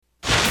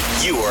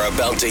You are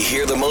about to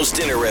hear the most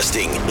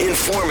interesting,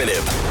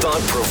 informative,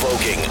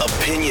 thought-provoking,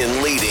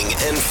 opinion-leading,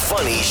 and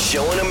funny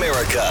show in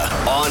America.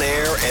 On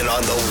air and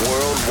on the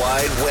World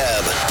Wide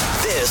Web.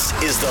 This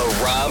is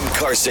the Rob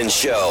Carson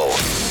Show.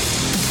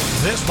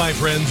 This, my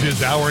friends,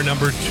 is hour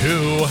number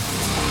 2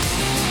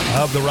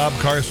 of the Rob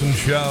Carson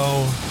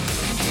Show.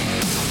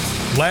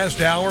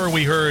 Last hour,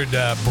 we heard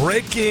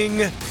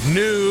breaking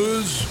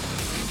news.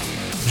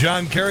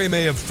 John Kerry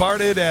may have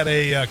farted at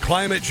a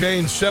climate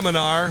change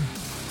seminar.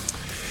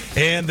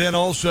 And then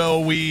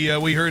also we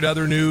heard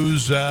other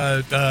news.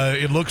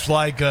 It looks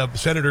like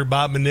Senator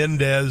Bob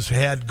Menendez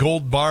had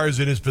gold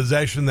bars in his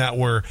possession that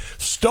were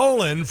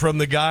stolen from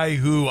the guy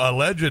who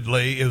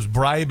allegedly is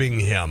bribing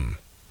him.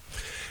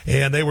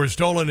 And they were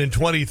stolen in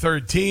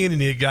 2013,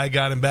 and the guy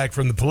got him back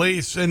from the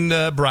police and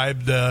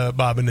bribed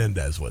Bob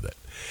Menendez with it.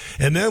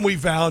 And then we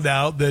found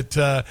out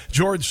that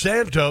George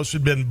Santos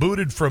had been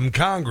booted from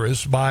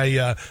Congress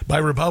by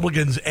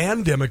Republicans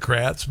and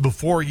Democrats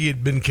before he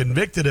had been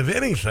convicted of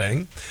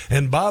anything,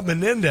 and Bob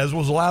Menendez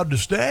was allowed to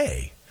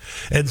stay.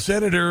 And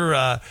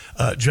Senator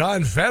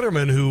John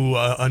Fetterman, who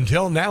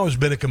until now has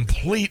been a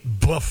complete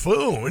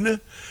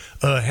buffoon,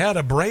 had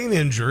a brain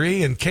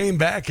injury and came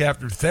back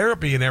after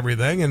therapy and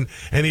everything, and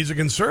he's a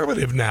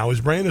conservative now.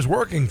 His brain is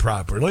working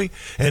properly,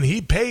 and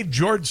he paid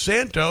George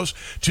Santos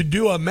to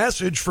do a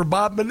message for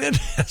Bob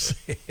Menendez.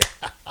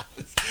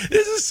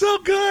 This is so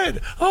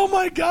good. Oh,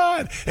 my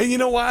God. And you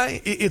know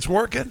why it's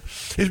working?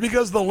 It's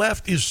because the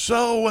left is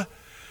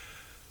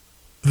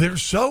they're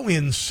so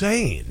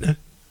insane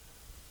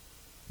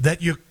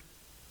that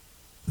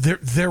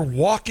they're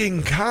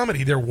walking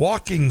comedy. They're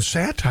walking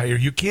satire.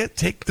 You can't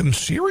take them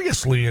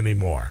seriously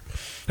anymore.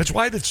 That's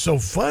why that's so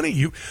funny.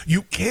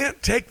 You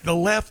can't take the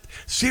left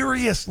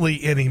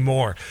seriously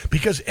anymore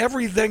because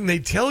everything they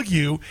tell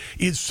you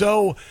is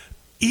so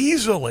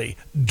easily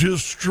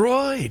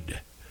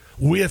destroyed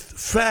with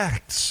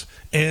facts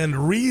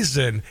and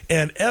reason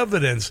and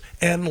evidence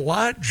and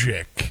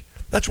logic.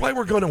 That's why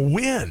we're going to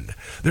win.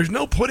 There's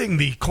no putting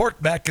the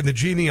cork back in the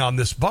genie on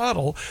this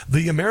bottle.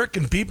 The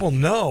American people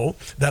know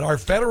that our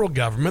federal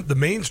government, the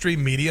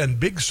mainstream media, and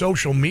big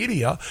social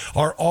media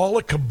are all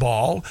a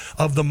cabal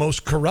of the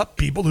most corrupt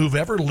people who've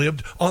ever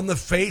lived on the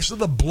face of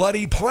the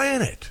bloody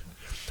planet.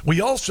 We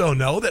also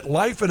know that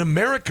life in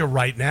America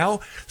right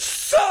now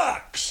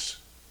sucks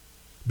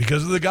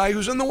because of the guy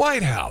who's in the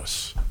White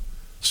House.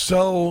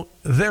 So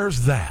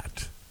there's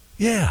that.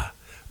 Yeah.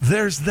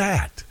 There's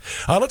that.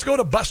 Let's go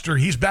to Buster.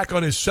 He's back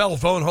on his cell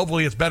phone.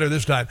 Hopefully it's better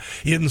this time.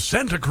 In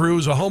Santa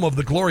Cruz, a home of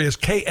the glorious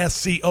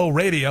KSCO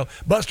radio.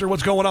 Buster,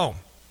 what's going on?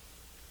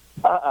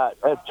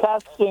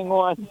 Testing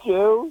 1,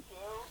 2.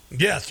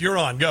 Yes, you're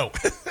on. Go.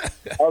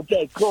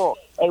 Okay, cool.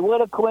 Hey, what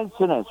a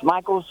coincidence.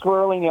 Michael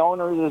Swirling, the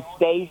owner of the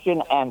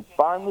station, and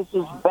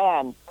Pharmacist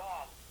Ben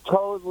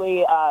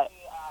totally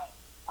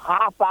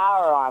half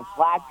hour on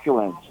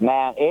flatulence.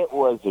 Man, it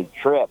was a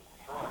trip.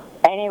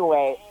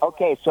 Anyway,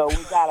 okay, so we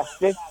got a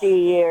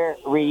 50-year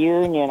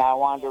reunion. I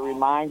wanted to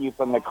remind you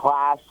from the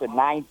class of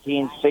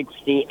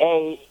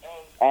 1968.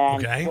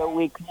 And so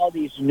we call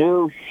these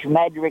new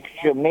Schmedrick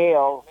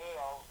Shamil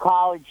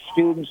college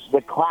students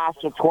the class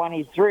of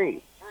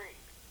 23.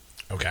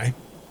 Okay.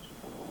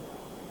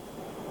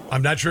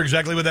 I'm not sure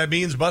exactly what that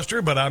means,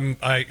 Buster, but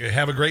I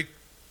have a great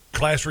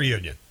class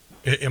reunion.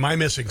 Am I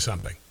missing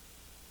something?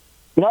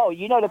 No,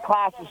 you know the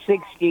class of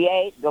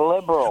 68, the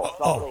liberals.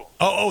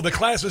 The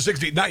class of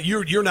 68. Not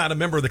you're not a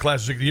member of the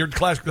class of 68. You're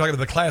talking to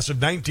the class of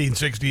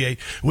 1968,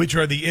 which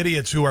are the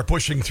idiots who are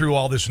pushing through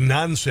all this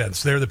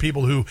nonsense. They're the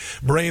people who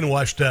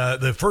brainwashed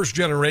the first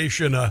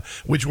generation,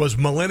 which was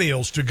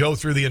millennials, to go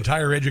through the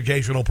entire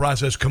educational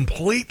process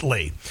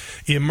completely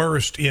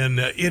immersed in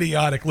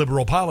idiotic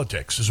liberal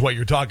politics, is what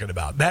you're talking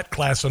about. That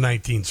class of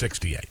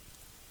 1968.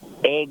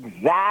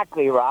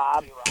 Exactly,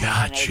 Rob.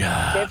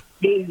 Gotcha.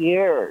 50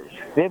 years.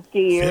 50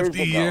 years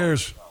 50 ago.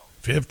 years.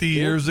 50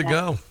 years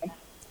ago.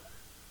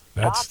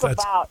 Talk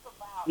about,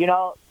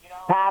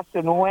 past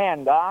and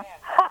wind, huh?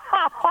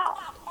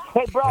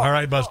 Hey, bro. All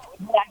right, Buster.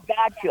 I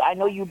got you. I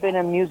know you've been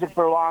in music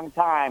for a long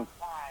time.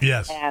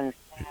 Yes. And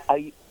are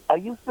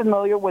you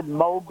familiar with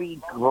Moby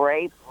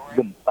Grape,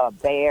 the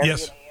Bay Area?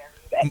 Yes.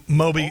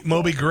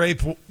 Moby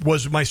Grape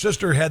was, my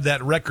sister had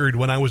that record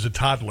when I was a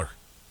toddler.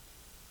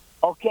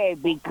 Okay,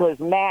 because,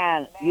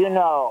 man,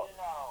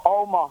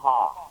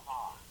 Omaha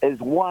is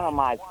one of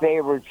my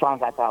favorite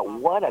songs. I thought,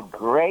 what a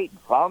great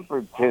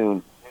bumper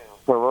tune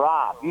for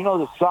Rob. You know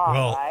the song,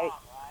 right?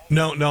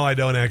 No, I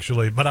don't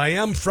actually. But I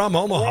am from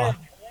Omaha.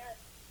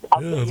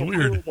 It's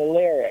weird. The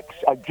lyrics.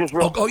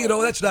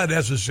 That's not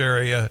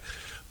necessary.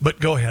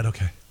 But go ahead,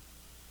 okay.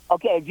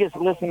 Okay, just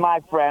listen, my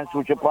friends,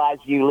 which applies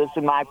to you.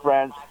 Listen, my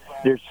friends,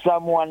 there's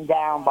someone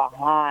down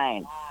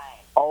behind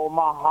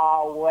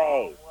Omaha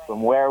way.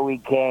 From where we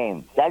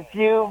came. That's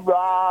you,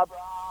 Rob.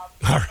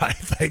 All right.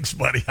 Thanks,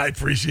 buddy. I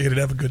appreciate it.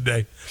 Have a good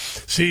day.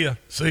 See ya.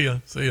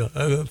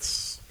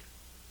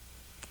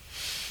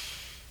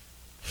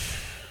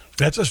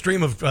 That's a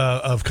stream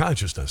of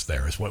consciousness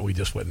there is what we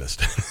just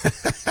witnessed.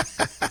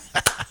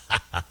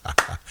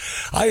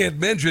 I had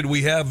mentioned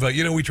we have,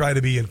 we try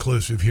to be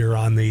inclusive here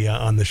on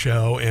the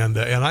show, and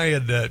I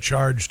had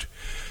charged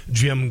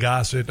Jim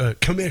Gossett,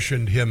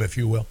 commissioned him, if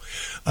you will.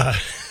 I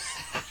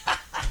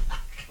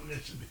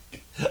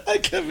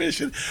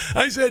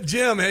said,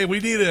 Jim, hey, we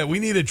need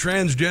a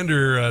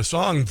transgender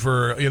song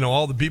for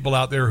all the people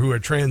out there who are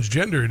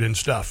transgendered and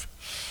stuff,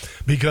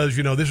 because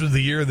this was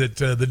the year that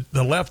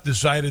the left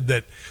decided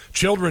that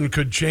children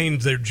could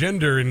change their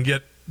gender and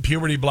get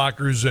puberty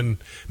blockers and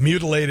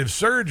mutilative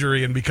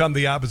surgery and become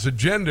the opposite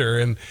gender,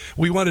 and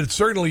we wanted to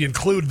certainly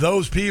include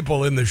those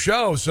people in the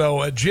show.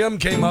 So Jim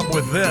came up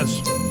with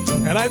this,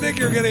 and I think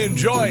you're going to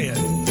enjoy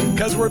it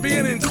because we're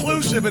being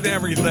inclusive in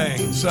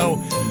everything. So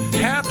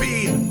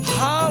happy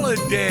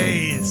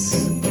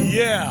holidays.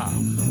 Yeah.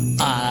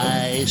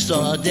 I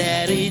saw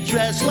Daddy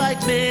dressed like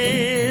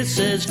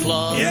Mrs.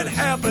 Claus. It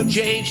happened.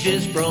 Changed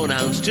his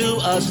pronouns to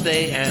us,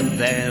 they, and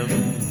them.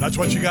 That's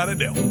what you got to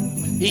do.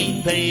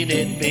 He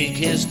painted pink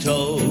his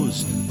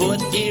toes,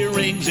 put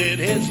earrings in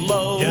his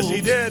lows. Yes,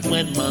 he did.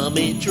 When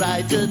Mommy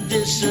tried to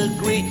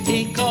disagree,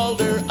 he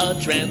called her a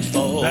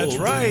transphobe. That's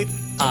right.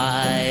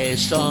 I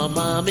saw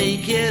Mommy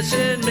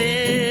kissing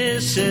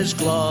Mrs.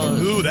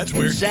 Claus. Ooh, that's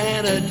weird.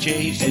 Santa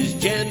changed his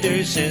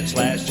gender since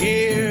last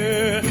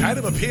year. Kind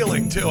of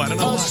appealing, too. I don't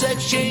know why. A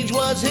sex change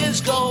was his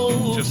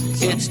goal.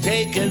 It's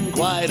taken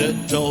quite a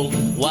toll.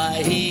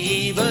 Why,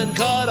 he even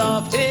cut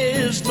off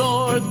his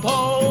North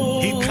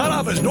Pole. He cut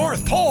off his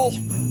North Pole?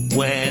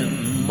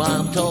 When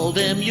Mom told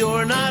him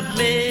you're not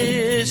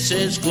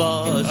Mrs.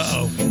 Claus.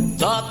 Uh-oh.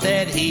 Thought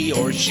that he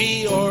or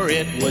she or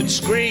it would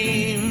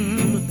scream.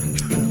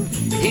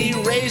 He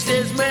raised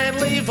his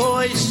manly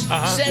voice,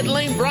 said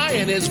Lane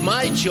Bryant is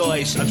my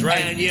choice. That's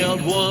right. And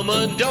yelled,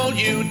 woman, don't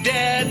you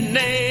dare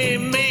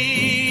name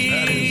me.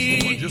 That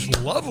is just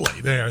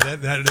lovely there.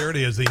 There it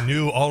is, the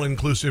new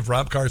all-inclusive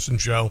Rob Carson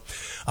Show.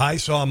 I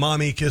Saw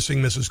Mommy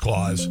Kissing Mrs.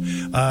 Claus,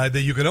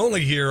 that you can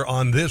only hear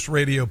on this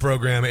radio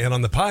program and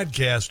on the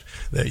podcast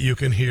that you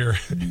can hear.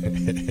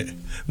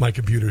 My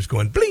computer's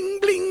going bling,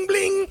 bling,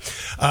 bling.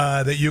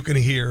 That you can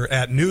hear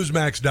at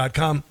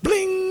newsmax.com,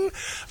 bling.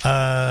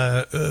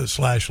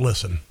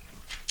 /listen.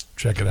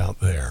 Check it out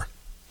there.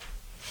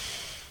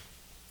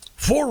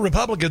 4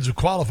 Republicans have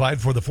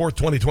qualified for the 4th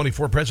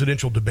 2024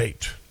 presidential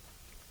debate.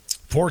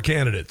 4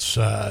 candidates.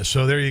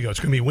 So there you go. It's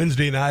going to be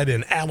Wednesday night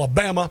in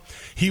Alabama.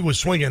 He was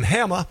swinging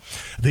hammer.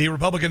 The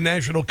Republican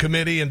National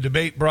Committee and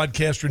debate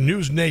broadcaster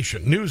News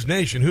Nation,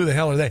 who the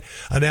hell are they,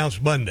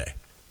 announced Monday.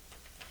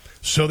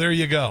 So there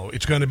you go.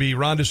 It's going to be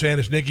Ron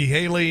DeSantis, Nikki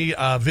Haley,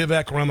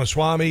 Vivek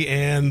Ramaswamy,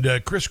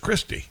 and Chris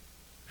Christie.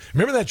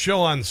 Remember that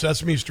show on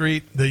Sesame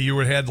Street that you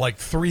had like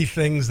 3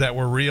 things that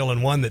were real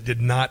and 1 that did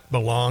not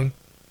belong?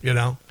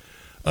 Ron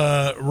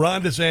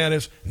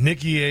DeSantis,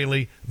 Nikki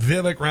Haley,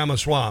 Vivek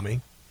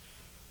Ramaswamy,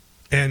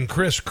 and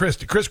Chris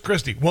Christie. Chris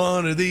Christie,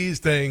 one of these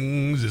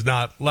things is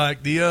not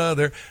like the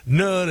other.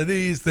 None of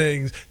these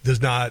things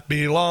does not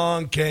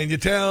belong. Can you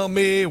tell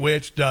me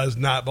which does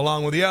not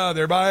belong with the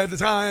other by the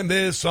time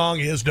this song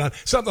is done?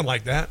 Something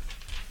like that.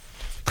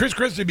 Chris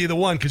Christie be the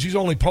one because he's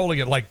only polling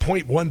at like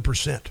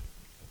 0.1%.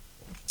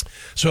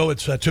 So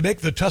it's to make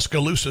the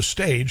Tuscaloosa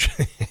stage.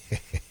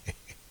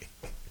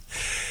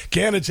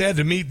 Candidates had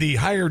to meet the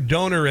higher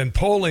donor and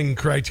polling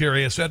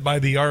criteria set by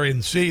the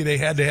RNC. They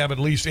had to have at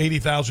least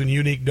 80,000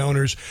 unique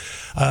donors,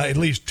 at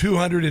least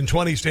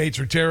 220 states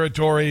or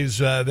territories.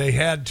 They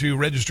had to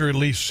register at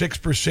least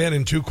 6%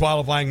 in 2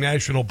 qualifying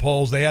national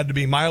polls. They had to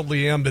be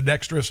mildly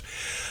ambidextrous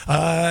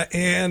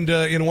and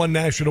in 1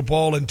 national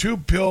poll. And 2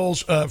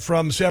 pills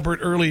from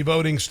separate early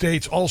voting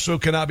states also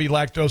cannot be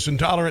lactose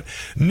intolerant.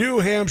 New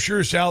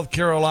Hampshire, South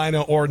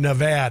Carolina, or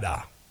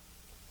Nevada.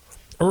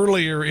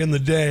 Earlier in the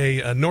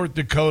day, North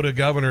Dakota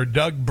Governor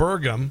Doug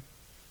Burgum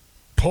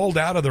pulled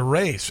out of the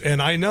race. And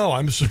I know,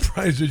 I'm as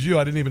surprised as you.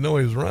 I didn't even know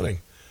he was running.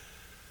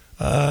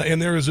 And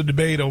there is a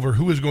debate over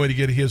who is going to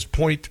get his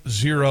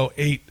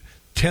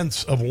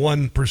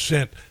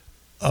 0.08%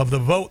 of the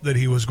vote that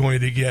he was going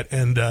to get.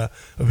 And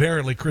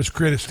apparently Chris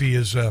Christie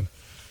is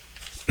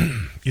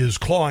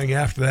clawing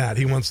after that.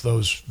 He wants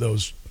those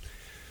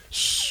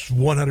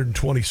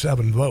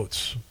 127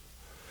 votes.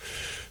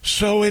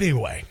 So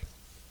anyway...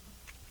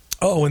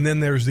 Oh, and then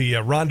there's the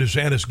Ron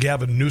DeSantis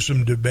Gavin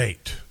Newsom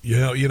debate.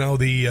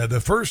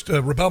 The first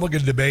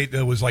Republican debate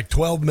was like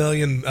 12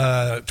 million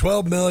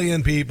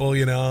people,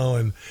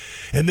 and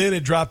then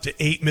it dropped to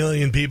 8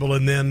 million people,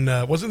 and then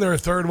wasn't there a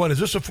third one? Is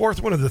this the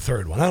 4th one or the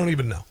 3rd one? I don't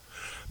even know.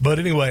 But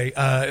anyway,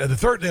 the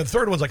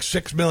third one's like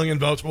 6 million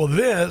votes. Well,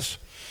 this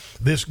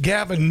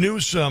Gavin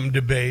Newsom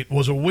debate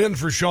was a win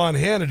for Sean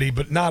Hannity,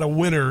 but not a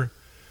winner.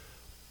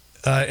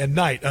 At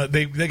night,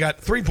 they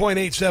got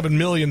 3.87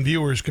 million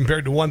viewers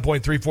compared to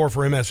 1.34 for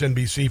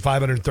MSNBC,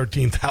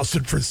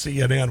 513,000 for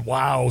CNN.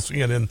 Wow,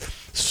 CNN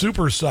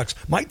super sucks.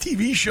 My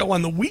TV show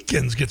on the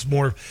weekends gets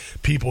more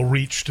people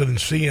reached than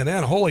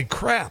CNN. Holy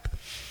crap.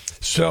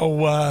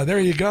 So there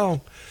you go.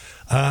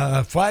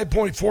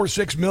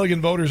 5.46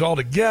 million voters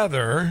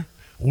altogether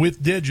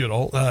with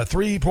digital,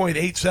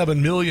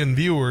 3.87 million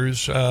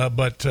viewers,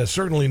 but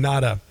certainly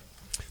not a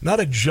not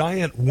a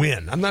giant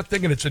win. I'm not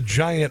thinking it's a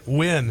giant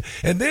win.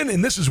 And then,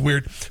 and this is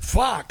weird,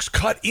 Fox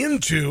cut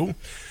into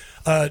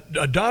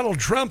Donald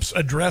Trump's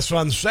address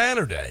on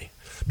Saturday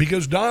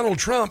because Donald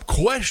Trump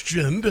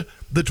questioned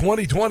the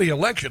 2020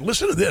 election.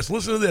 Listen to this.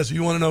 Listen to this.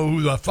 You want to know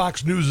who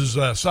Fox News'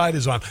 side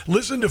is on.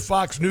 Listen to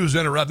Fox News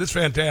Interrupt. This is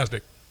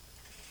fantastic.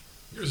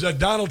 Here's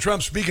Donald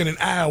Trump speaking in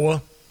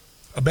Iowa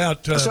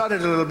about...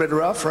 Started a little bit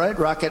rough, right?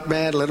 Rocket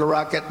Man, little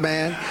Rocket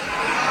Man.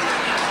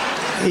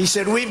 He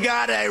said, we've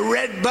got a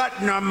red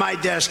button on my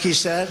desk, he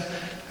said.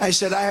 I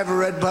said, I have a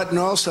red button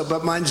also,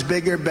 but mine's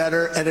bigger,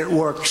 better, and it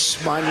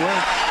works. Mine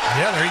works.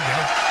 Yeah, there you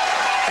go.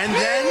 And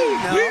then...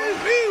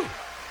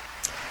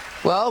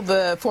 Well,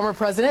 the former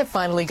president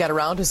finally got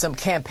around to some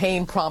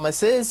campaign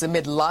promises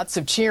amid lots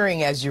of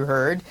cheering, as you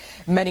heard.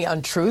 Many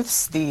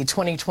untruths. The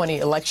 2020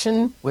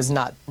 election was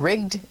not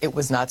rigged. It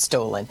was not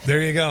stolen.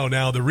 There you go.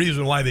 Now, the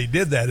reason why they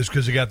did that is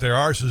because they got their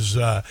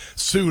arses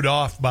sued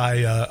off by,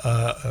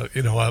 a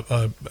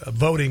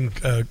voting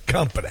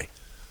company.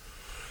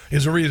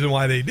 Is the reason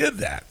why they did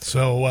that.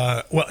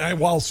 So,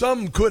 while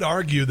some could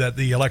argue that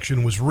the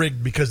election was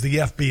rigged because the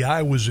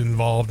FBI was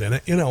involved in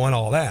it, and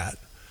all that,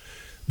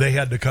 they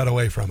had to cut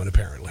away from it,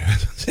 apparently.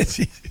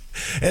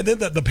 And then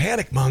the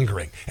panic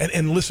mongering.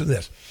 And listen to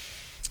this.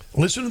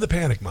 Listen to the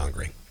panic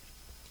mongering.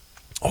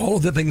 All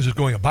of the things that's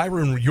going on.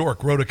 Byron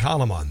York wrote a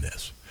column on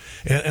this.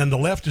 And the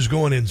left is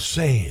going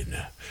insane.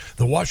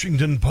 The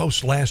Washington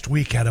Post last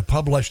week had a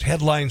published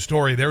headline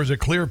story. There is a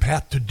clear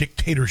path to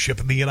dictatorship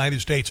in the United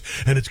States,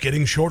 and it's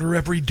getting shorter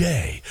every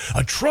day.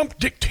 A Trump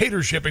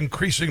dictatorship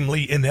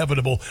increasingly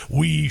inevitable.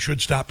 We should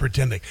stop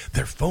pretending.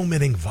 They're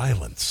fomenting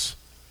violence,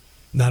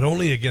 not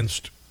only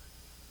against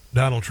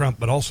Donald Trump,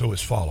 but also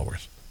his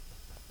followers.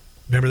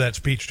 Remember that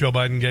speech Joe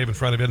Biden gave in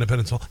front of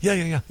Independence Hall?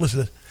 Yeah. Listen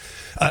to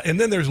this. And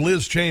then there's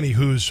Liz Cheney,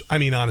 who's,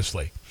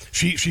 honestly,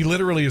 she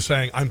literally is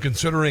saying, I'm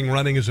considering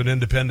running as an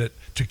independent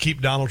to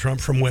keep Donald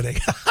Trump from winning.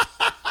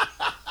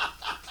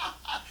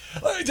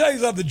 Let me tell you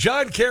something.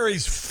 John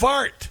Kerry's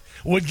fart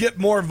would get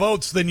more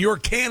votes than your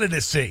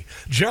candidacy.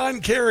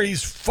 John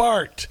Kerry's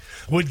fart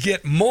would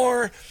get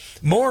more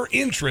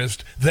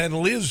interest than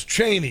Liz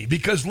Cheney,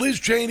 because Liz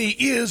Cheney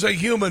is a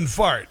human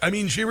fart.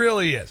 She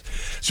really is.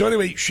 So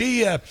anyway,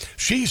 she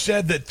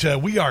said that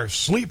we are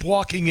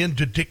sleepwalking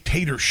into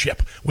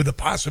dictatorship with the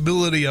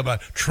possibility of a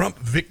Trump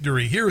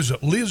victory. Here's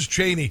Liz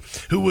Cheney,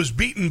 who was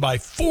beaten by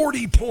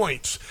 40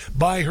 points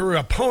by her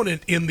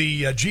opponent in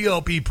the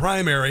GOP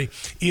primary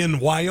in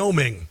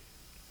Wyoming.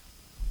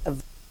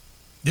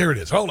 There it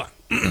is. Hold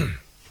on.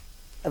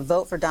 A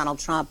vote for Donald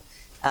Trump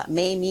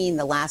may mean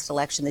the last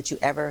election that you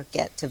ever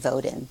get to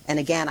vote in. And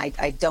again,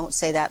 I don't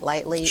say that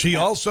lightly. She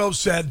also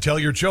said, tell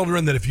your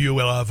children that if you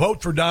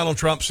vote for Donald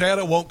Trump,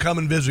 Santa won't come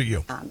and visit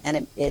you.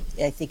 And it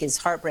I think is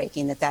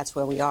heartbreaking that that's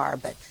where we are.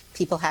 But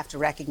people have to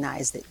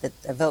recognize that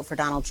a vote for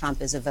Donald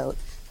Trump is a vote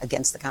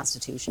against the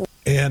Constitution.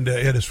 And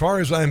as far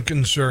as I'm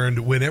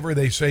concerned, whenever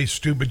they say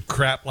stupid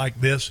crap like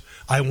this,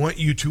 I want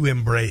you to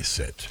embrace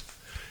it.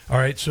 All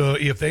right, so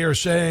if they are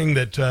saying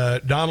that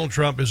Donald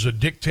Trump is a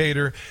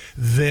dictator,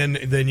 then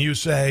you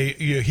say,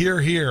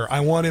 here,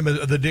 I want him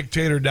the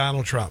dictator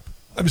Donald Trump.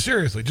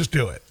 Seriously, just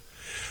do it.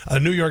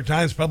 New York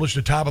Times published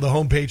a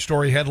top-of-the-homepage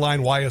story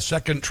headline, Why a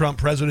Second Trump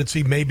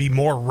Presidency May Be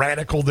More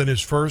Radical Than His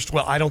First.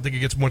 Well, I don't think it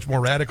gets much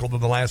more radical than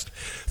the last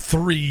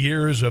 3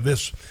 years of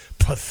this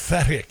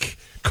pathetic,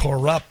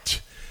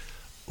 corrupt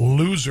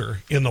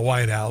loser in the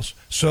White House.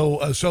 So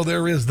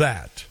there is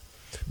that.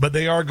 But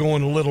they are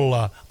going a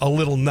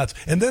little nuts.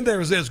 And then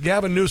there's this.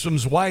 Gavin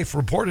Newsom's wife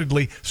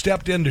reportedly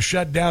stepped in to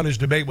shut down his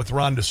debate with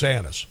Ron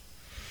DeSantis.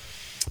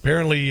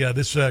 Apparently,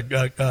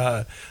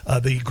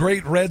 the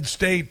great red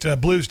state,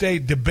 blue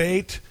state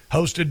debate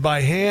hosted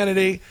by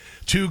Hannity,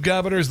 two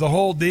governors, the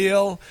whole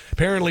deal.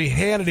 Apparently,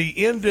 Hannity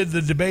ended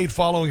the debate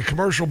following a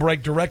commercial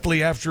break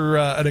directly after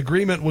an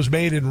agreement was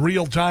made in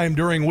real time,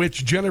 during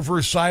which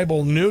Jennifer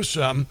Seibel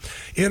Newsom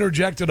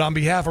interjected on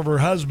behalf of her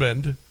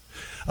husband.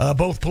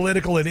 Both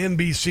Political and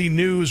NBC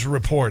News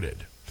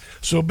reported.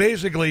 So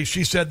basically,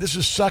 she said, this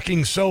is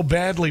sucking so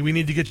badly, we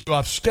need to get you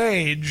off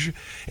stage.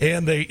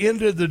 And they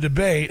ended the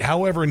debate.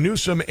 However,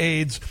 Newsom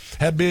aides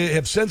have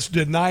since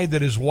denied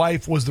that his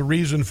wife was the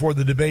reason for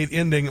the debate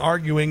ending,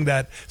 arguing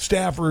that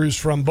staffers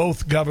from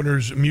both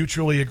governors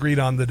mutually agreed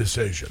on the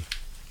decision.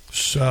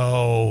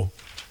 So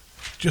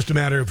just a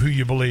matter of who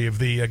you believe,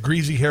 the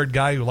greasy-haired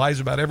guy who lies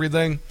about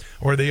everything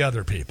or the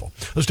other people.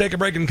 Let's take a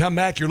break and come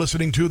back. You're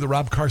listening to The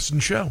Rob Carson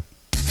Show.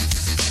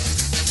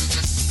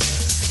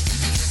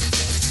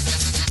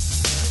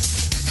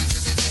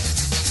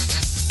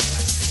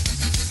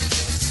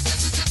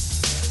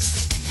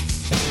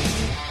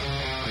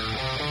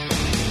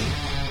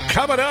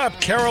 Coming up,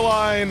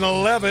 Caroline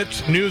Levitt,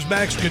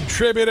 Newsmax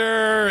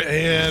contributor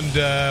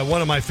and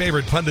one of my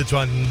favorite pundits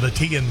on the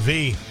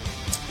TNV.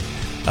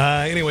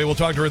 Anyway, we'll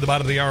talk to her at the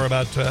bottom of the hour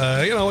about,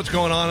 what's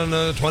going on in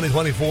the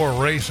 2024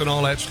 race and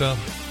all that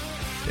stuff.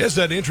 It's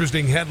an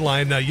interesting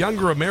headline.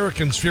 Younger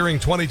Americans fearing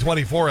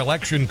 2024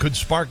 election could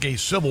spark a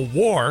civil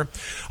war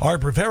are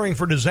preparing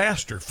for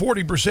disaster.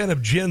 40%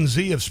 of Gen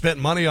Z have spent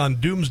money on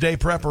doomsday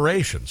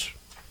preparations.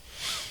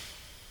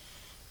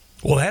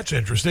 Well, that's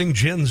interesting.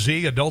 Gen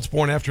Z, adults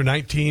born after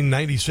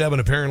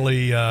 1997,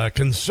 apparently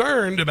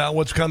concerned about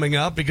what's coming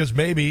up because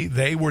maybe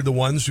they were the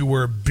ones who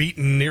were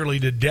beaten nearly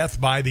to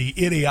death by the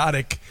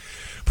idiotic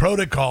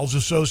protocols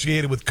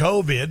associated with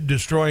COVID,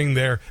 destroying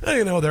their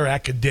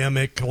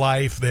academic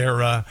life, their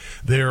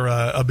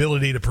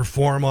ability to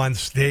perform on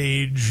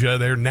stage,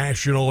 their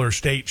national or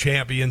state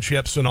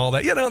championships and all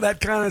that.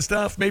 That kind of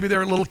stuff. Maybe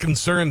they're a little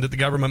concerned that the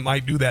government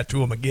might do that to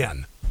them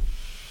again.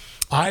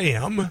 I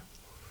am,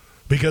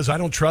 because I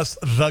don't trust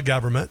the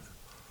government.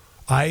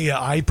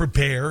 I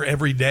prepare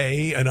every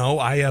day.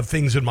 I have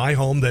things in my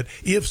home that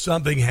if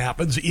something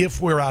happens, if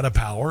we're out of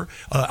power,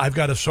 I've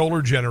got a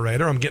solar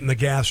generator. I'm getting the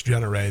gas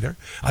generator.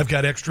 I've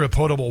got extra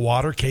potable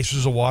water,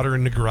 cases of water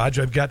in the garage.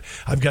 I've got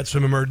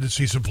some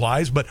emergency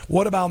supplies. But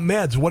what about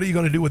meds? What are you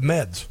going to do with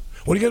meds?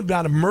 What are you going to do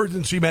about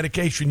emergency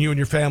medication you and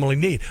your family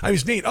need? I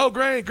just need,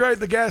 great,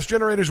 the gas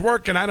generator's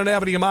working. I don't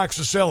have any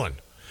amoxicillin.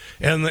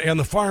 And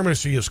the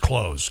pharmacy is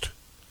closed.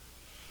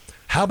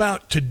 How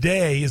about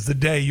today is the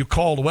day you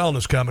call the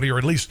wellness company, or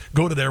at least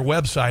go to their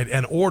website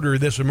and order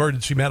this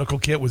emergency medical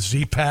kit with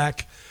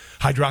Z-Pak,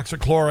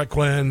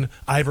 hydroxychloroquine,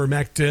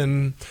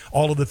 ivermectin,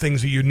 all of the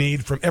things that you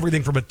need, from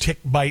everything from a tick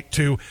bite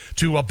to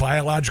a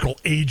biological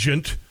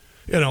agent,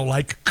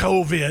 like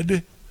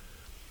COVID.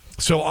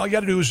 So all you got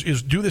to do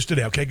is do this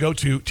today, okay? Go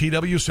to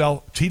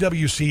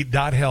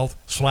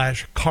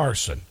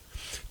twc.health/Carson.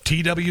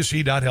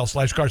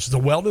 twc.health/Carson. It's a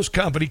wellness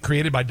company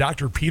created by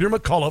Dr. Peter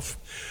McCullough,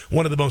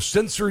 one of the most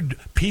censored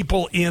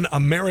people in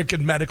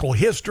American medical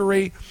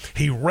history.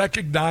 He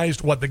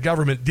recognized what the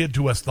government did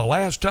to us the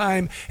last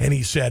time, and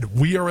he said,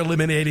 we are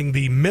eliminating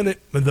the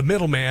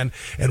middleman,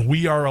 and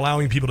we are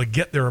allowing people to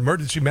get their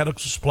emergency medical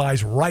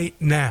supplies right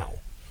now.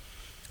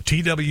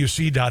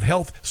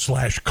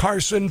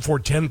 twc.health/Carson for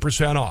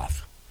 10%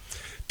 off.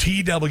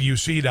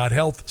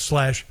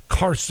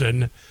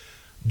 twc.health/Carson.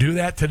 Do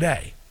that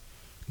today.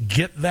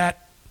 Get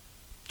that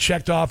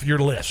checked off your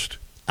list.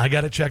 I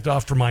got it checked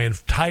off for my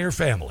entire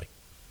family.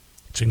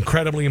 It's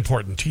incredibly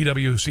important.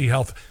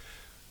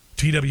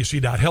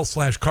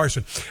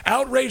 twc.health/Carson.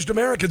 Outraged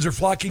Americans are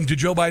flocking to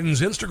Joe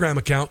Biden's Instagram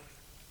account,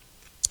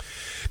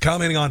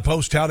 commenting on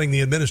posts touting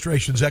the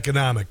administration's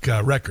economic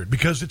record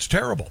because it's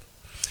terrible.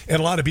 And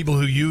a lot of people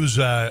who use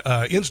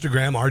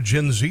Instagram are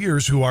Gen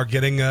Zers who are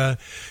getting, their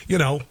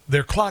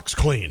clocks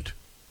cleaned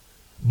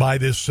by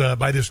this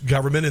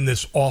government and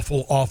this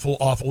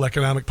awful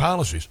economic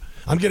policies.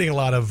 I'm getting a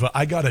lot of.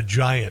 I got a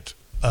giant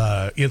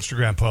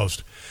Instagram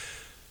post.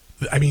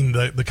 I mean,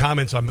 the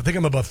comments. I think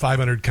I'm above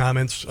 500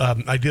 comments.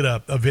 I did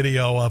a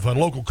video of a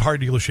local car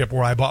dealership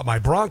where I bought my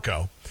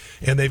Bronco,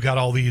 and they've got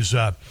all these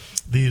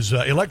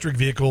electric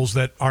vehicles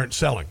that aren't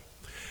selling.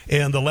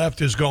 And the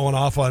left is going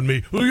off on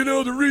me.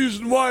 Well, the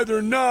reason why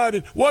they're not,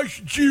 and why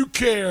should you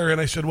care? And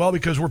I said, well,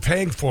 because we're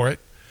paying for it.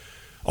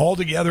 All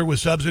together with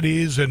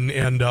subsidies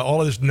and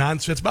all of this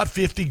nonsense, about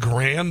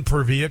 $50,000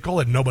 per vehicle,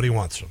 and nobody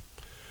wants them.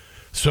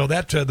 So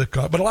that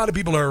but a lot of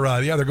people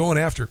are they're going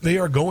after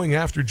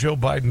Joe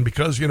Biden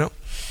because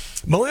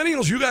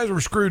millennials, you guys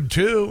were screwed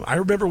too. I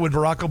remember when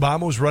Barack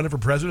Obama was running for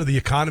president, the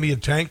economy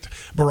had tanked.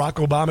 Barack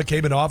Obama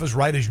came into office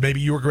right as maybe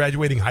you were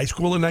graduating high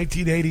school in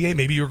 1988,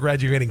 maybe you were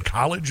graduating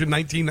college in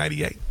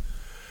 1998.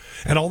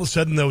 And all of a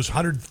sudden, those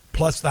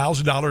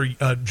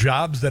 $100,000+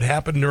 jobs that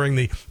happened during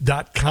the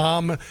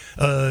 .com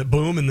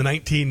boom in the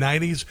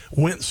 1990s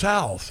went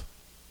south.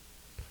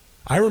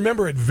 I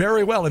remember it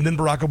very well. And then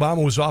Barack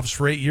Obama was office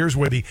for 8 years,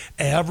 where the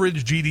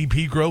average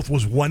GDP growth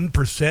was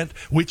 1%,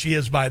 which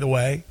is, by the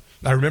way,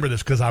 I remember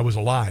this because I was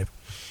alive,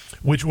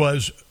 which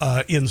was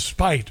in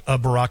spite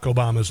of Barack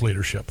Obama's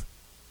leadership.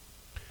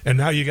 And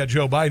now you got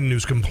Joe Biden,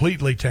 who's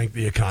completely tanked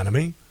the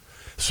economy.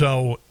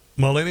 So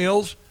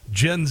millennials,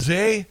 Gen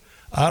Z,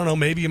 I don't know,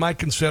 maybe you might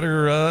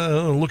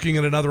consider looking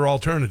at another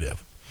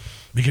alternative,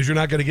 because you're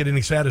not going to get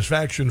any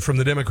satisfaction from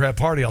the Democrat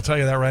Party. I'll tell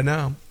you that right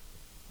now.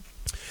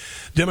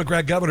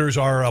 Democrat governors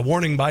are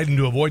warning Biden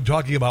to avoid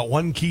talking about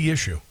one key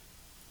issue: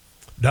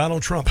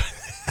 Donald Trump.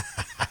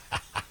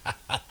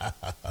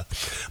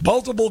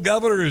 Multiple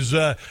governors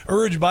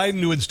urge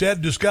Biden to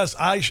instead discuss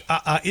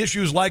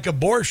issues like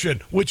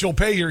abortion, which will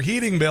pay your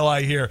heating bill,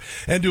 I hear,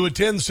 and to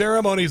attend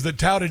ceremonies that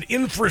touted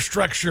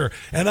infrastructure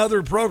and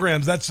other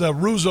programs. That's a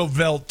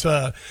Roosevelt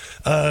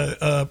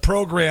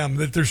program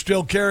that they're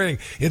still carrying,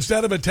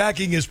 instead of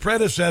attacking his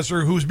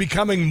predecessor, who's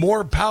becoming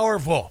more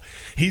powerful.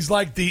 He's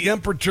like the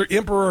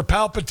Emperor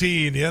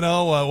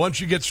Palpatine,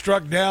 once you get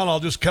struck down, I'll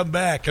just come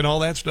back and all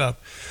that stuff.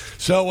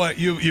 So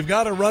you've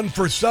got to run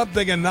for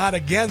something and not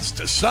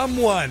against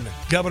someone,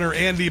 Governor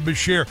Andy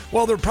Beshear.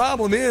 Well, their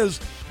problem is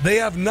they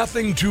have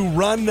nothing to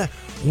run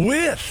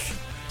with.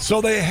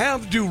 So they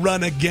have to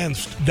run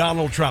against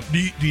Donald Trump. Do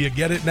you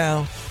get it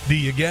now? Do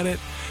you get it?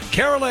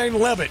 Caroline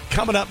Levitt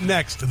coming up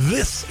next.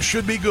 This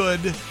should be good.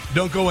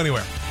 Don't go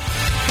anywhere.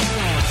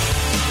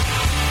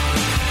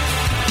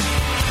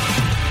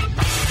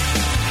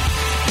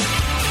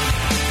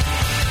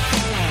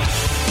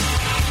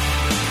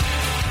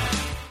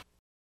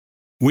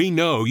 We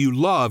know you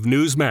love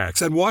Newsmax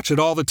and watch it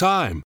all the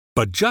time.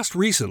 But just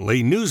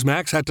recently,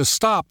 Newsmax had to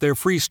stop their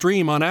free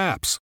stream on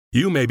apps.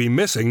 You may be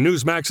missing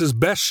Newsmax's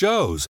best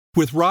shows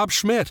with Rob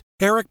Schmidt,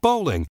 Eric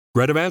Bolling,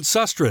 Greta Van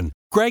Susteren,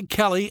 Greg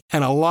Kelly,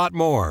 and a lot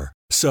more.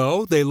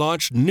 So they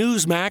launched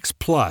Newsmax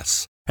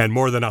Plus, and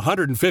more than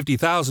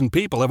 150,000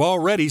 people have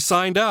already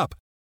signed up.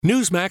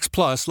 Newsmax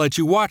Plus lets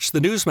you watch the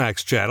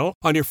Newsmax channel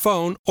on your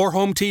phone or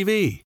home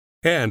TV.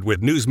 And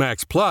with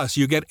Newsmax Plus,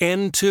 you get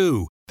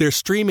N2, their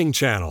streaming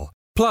channel,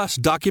 plus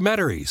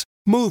documentaries,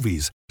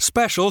 movies,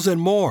 specials,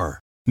 and more.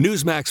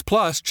 Newsmax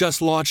Plus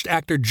just launched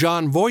actor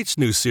Jon Voight's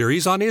new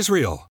series on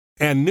Israel.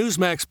 And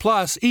Newsmax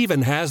Plus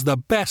even has the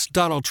best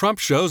Donald Trump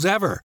shows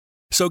ever.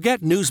 So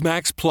get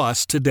Newsmax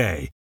Plus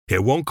today.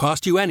 It won't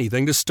cost you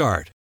anything to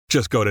start.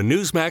 Just go to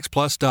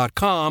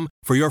NewsmaxPlus.com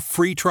for your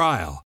free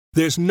trial.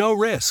 There's no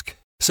risk.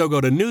 So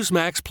go to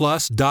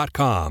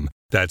NewsmaxPlus.com.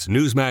 That's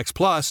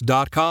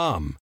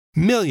NewsmaxPlus.com.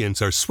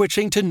 Millions are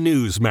switching to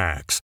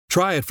Newsmax.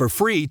 Try it for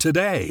free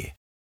today.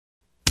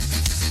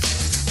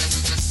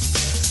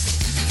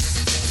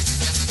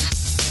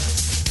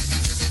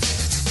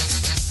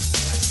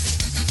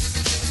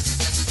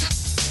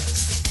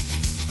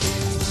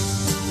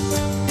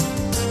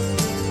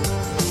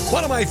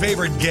 One of my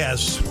favorite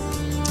guests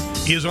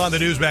is on the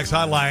Newsmax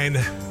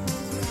hotline.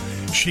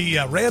 She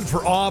ran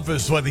for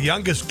office, the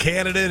youngest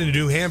candidate in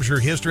New Hampshire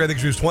history. I think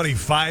she was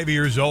 25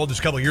 years old just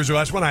a couple of years ago.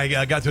 That's when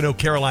I got to know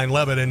Caroline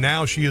Levitt, and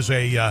now she is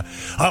a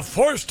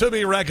force to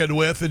be reckoned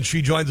with, and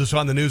she joins us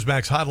on the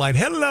Newsmax hotline.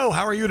 Hello,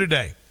 how are you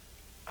today?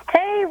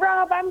 Hey,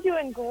 Rob, I'm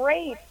doing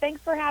great.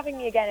 Thanks for having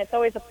me again. It's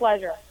always a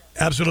pleasure.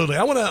 Absolutely.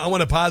 I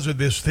want to posit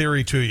this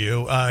theory to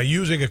you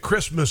using a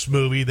Christmas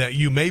movie that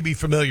you may be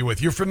familiar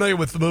with. You're familiar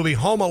with the movie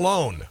Home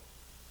Alone?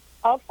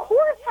 Of course.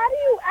 How do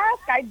you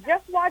ask? I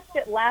just watched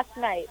it last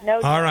night.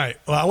 No. All right.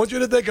 Well, I want you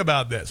to think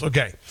about this.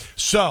 Okay.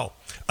 So,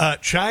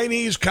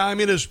 Chinese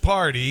Communist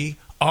Party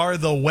are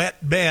the wet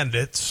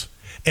bandits,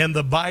 and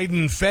the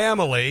Biden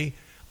family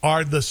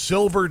are the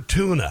silver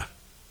tuna.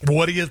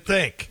 What do you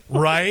think?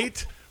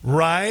 Right?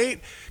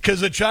 Right?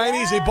 Because the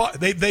Chinese,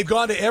 they've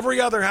gone to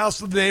every other house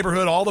in the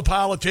neighborhood, all the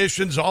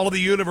politicians, all of the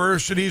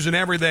universities and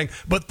everything.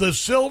 But the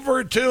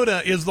silver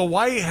tuna is the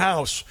White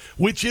House,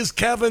 which is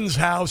Kevin's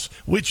house,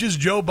 which is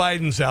Joe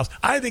Biden's house.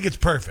 I think it's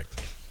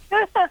perfect.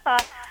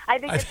 I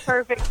think it's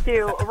perfect,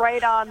 too.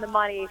 Right on the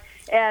money.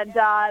 And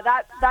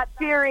that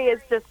theory is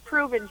just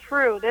proven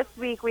true. This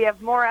week we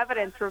have more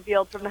evidence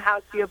revealed from the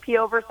House GOP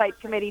Oversight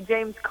Committee.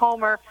 James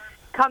Comer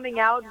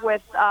coming out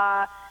with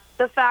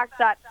the fact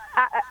that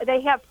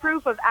they have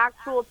proof of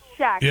actual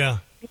checks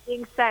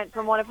being sent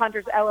from one of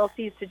Hunter's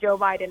LLCs to Joe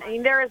Biden. I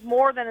mean, there is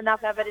more than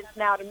enough evidence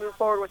now to move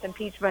forward with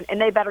impeachment, and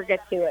they better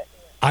get to it.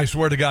 I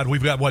swear to God,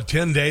 we've got,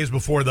 10 days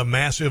before the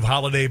massive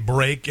holiday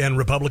break, and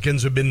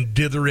Republicans have been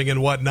dithering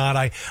and whatnot.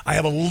 I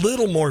have a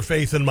little more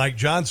faith in Mike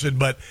Johnson,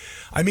 but,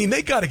 I mean,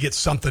 they got to get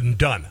something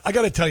done. I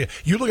got to tell you,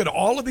 you look at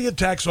all of the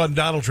attacks on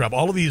Donald Trump,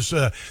 all of these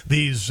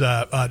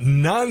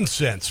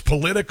nonsense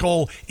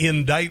political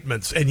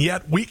indictments, and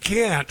yet we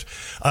can't,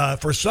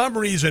 for some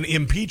reason,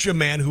 impeach a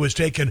man who has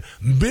taken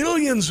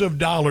billions of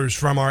dollars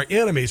from our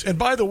enemies. And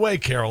by the way,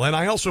 Carol, and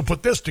I also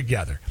put this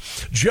together,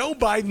 Joe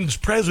Biden's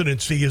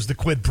presidency is the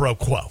quid pro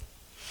quo.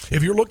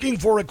 If you're looking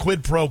for a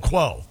quid pro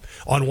quo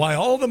on why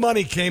all the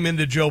money came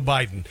into Joe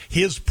Biden,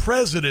 his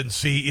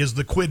presidency is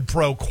the quid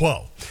pro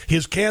quo.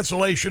 His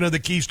cancellation of the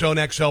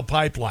Keystone XL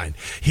pipeline,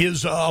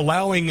 his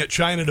allowing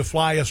China to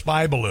fly a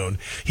spy balloon,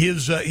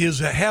 his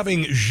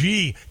having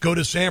Xi go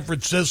to San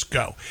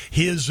Francisco,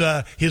 his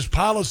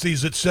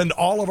policies that send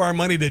all of our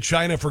money to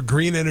China for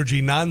green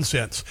energy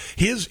nonsense.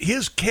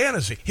 His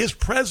candidacy, his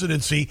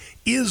presidency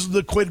is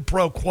the quid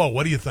pro quo.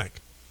 What do you think?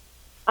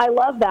 I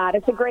love that.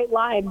 It's a great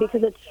line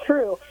because it's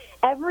true.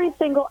 Every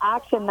single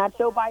action that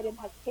Joe Biden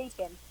has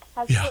taken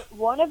has put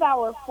one of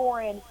our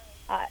foreign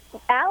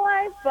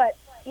allies, but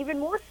even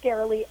more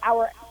scarily,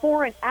 our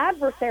foreign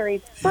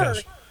adversaries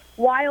first,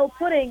 while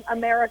putting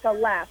America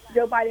last.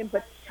 Joe Biden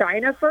puts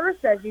China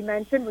first, as you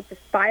mentioned, with the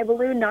spy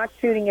balloon, not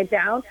shooting it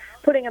down,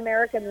 putting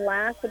American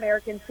last,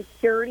 American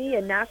security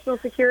and national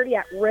security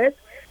at risk.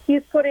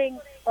 He's putting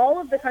all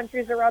of the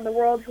countries around the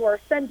world who are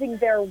sending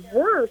their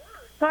worst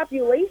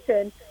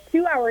population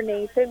to our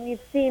nation.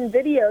 We've seen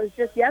videos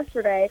just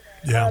yesterday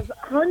of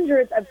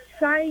hundreds of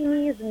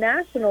Chinese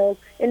nationals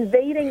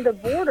invading the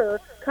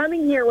border,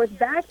 coming here with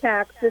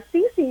backpacks. The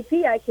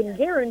CCP, I can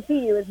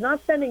guarantee you, is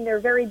not sending their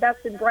very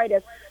best and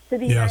brightest to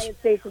the United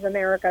States of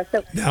America.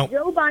 So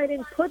Joe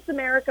Biden puts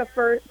America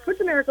first,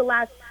 puts America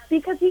last,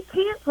 because he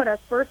can't put us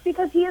first,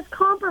 because he is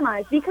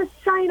compromised, because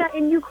China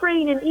and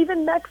Ukraine and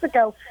even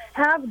Mexico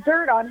have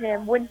dirt on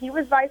him when he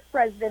was vice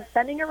president,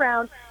 sending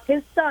around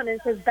his son as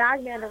his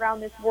bagman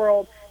around this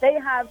world. They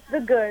have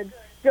the goods.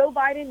 Joe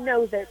Biden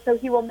knows it, so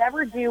he will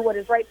never do what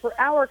is right for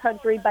our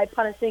country by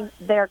punishing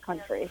their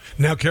country.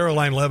 Now,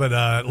 Caroline Levitt,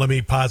 let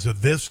me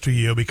posit this to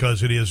you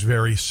because it is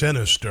very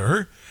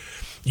sinister.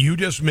 You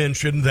just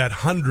mentioned that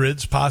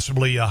hundreds,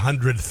 possibly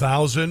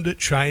 100,000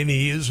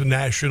 Chinese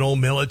national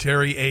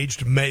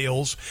military-aged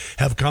males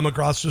have come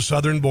across the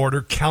southern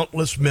border.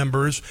 Countless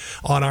members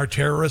on our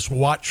terrorist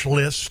watch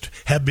list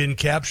have been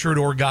captured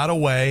or got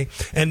away.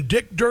 And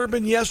Dick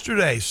Durbin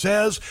yesterday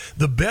says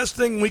the best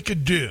thing we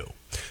could do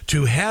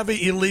to have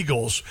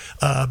illegals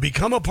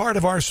become a part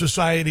of our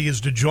society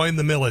is to join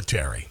the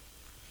military.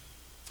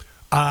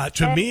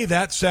 To me,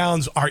 that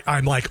sounds,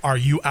 I'm like, are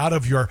you out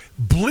of your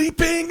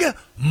bleeping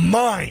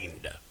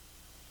mind?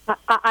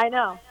 I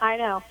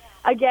know.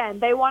 Again,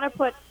 they want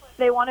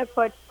to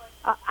put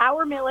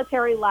our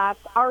military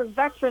last, our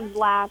veterans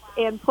last,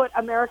 and put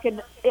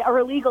American or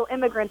illegal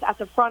immigrants at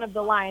the front of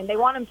the line. They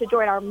want them to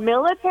join our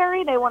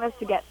military. They want us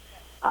to get.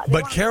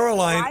 But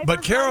Caroline,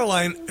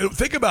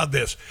 think about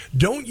this.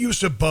 Don't you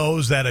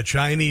suppose that a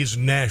Chinese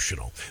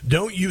national,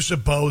 don't you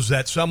suppose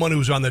that someone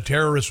who's on the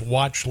terrorist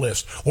watch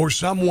list or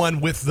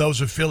someone with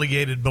those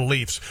affiliated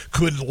beliefs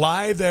could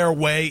lie their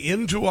way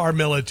into our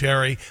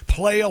military,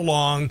 play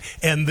along,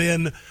 and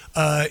then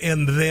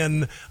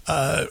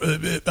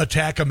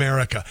attack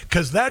America?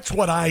 Because that's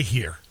what I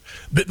hear.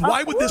 But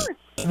why would this?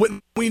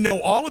 When we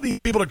know all of these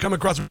people are coming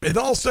across, and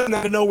all of a sudden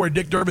out of nowhere,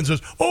 Dick Durbin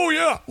says, "Oh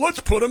yeah,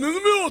 let's put them in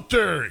the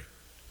military."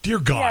 Dear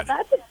God.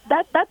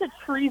 Yeah, that's a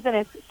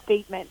treasonous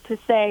statement to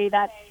say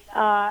that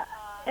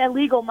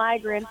illegal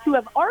migrants who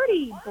have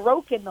already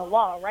broken the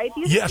law, right?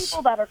 These are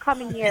people that are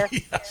coming here,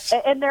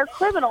 and they're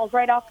criminals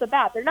right off the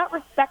bat. They're not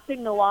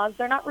respecting the laws.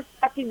 They're not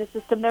respecting the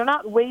system. They're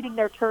not waiting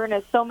their turn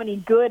as so many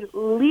good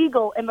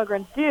legal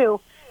immigrants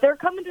do. They're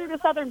coming through the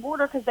southern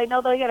border because they know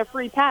they get a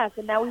free pass,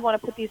 and now we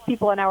want to put these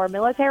people in our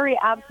military?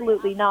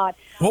 Absolutely not.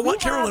 Well, what,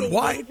 Carolyn,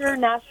 why? Major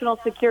national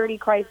security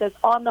crisis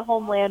on the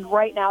homeland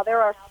right now. There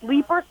are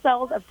sleeper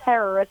cells of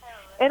terrorists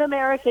in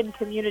American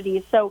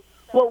communities. So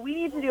what we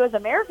need to do as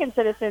American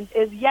citizens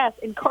is, yes,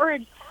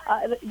 encourage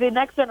the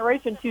next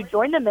generation to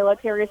join the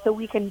military so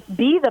we can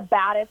be the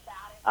baddest,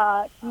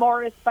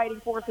 smartest fighting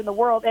force in the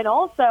world, and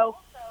also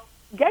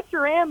get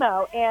your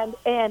ammo and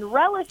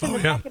relish in the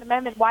Second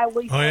Amendment while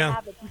we still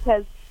have it,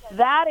 because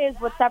that is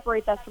what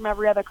separates us from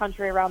every other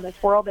country around this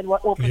world and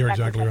what will protect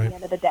us at the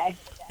end of the day.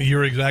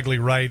 You're exactly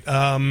right.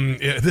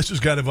 This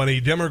is kind of funny.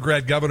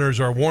 Democrat governors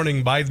are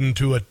warning Biden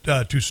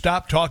to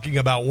stop talking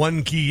about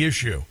one key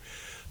issue,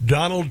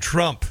 Donald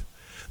Trump.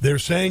 They're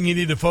saying you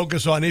need to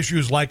focus on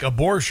issues like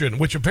abortion,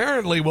 which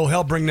apparently will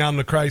help bring down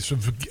the price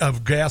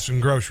of gas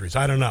and groceries.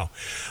 I don't know.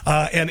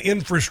 And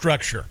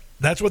infrastructure.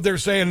 That's what they're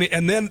saying.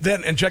 And then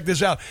check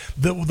this out.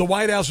 The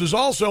White House has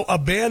also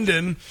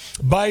abandoned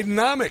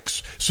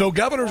Bidenomics. So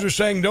governors are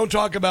saying don't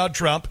talk about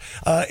Trump.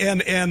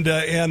 And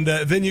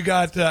then you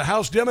got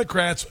House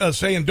Democrats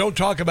saying don't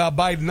talk about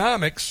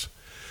Bidenomics.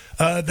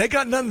 They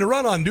got nothing to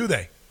run on, do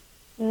they?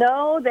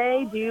 No,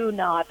 they do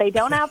not. They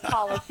don't have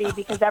policy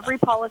because every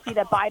policy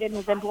that Biden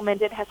has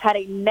implemented has had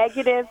a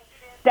negative,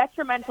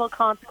 detrimental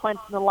consequence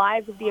in the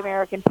lives of the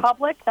American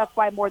public. That's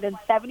why more than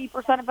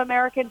 70% of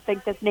Americans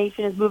think this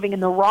nation is moving in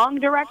the wrong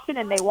direction,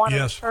 and they want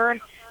to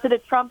return to the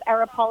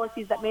Trump-era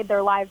policies that made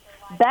their lives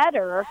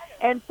better.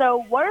 And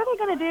so what are they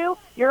going to do?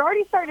 You're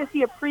already starting to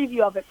see a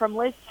preview of it from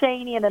Liz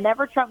Cheney and the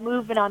Never Trump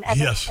movement on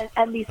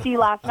NBC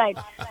last night.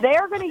 They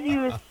are going to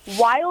use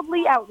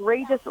wildly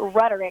outrageous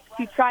rhetoric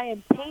to try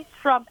and paint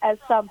Trump as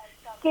some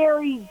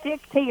scary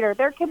dictator.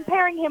 They're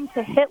comparing him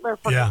to Hitler,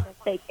 for goodness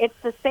sake. It's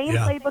the same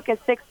playbook as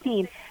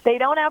 16. They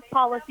don't have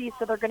policies,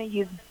 so they're going to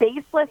use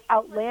baseless,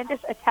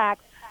 outlandish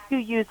attacks to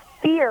use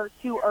fear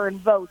to earn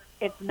votes.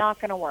 It's not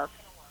going to work.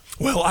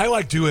 Well, I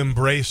like to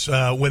embrace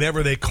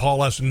whenever they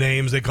call us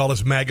names. They call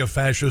us MAGA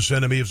fascist,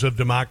 enemies of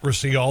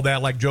democracy, all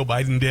that, like Joe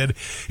Biden did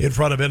in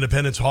front of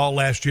Independence Hall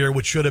last year,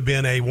 which should have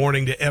been a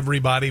warning to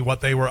everybody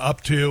what they were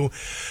up to.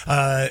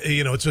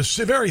 It's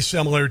very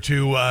similar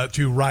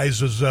to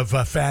rises of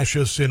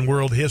fascists in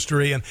world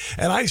history. And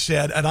I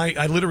said, and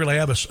I literally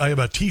have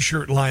a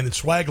T-shirt line and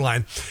swag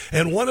line,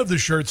 and one of the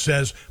shirts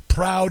says,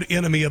 "Proud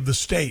enemy of the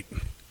state."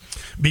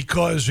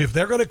 Because if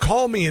they're going to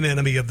call me an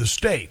enemy of the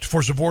state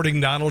for supporting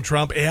Donald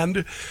Trump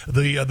and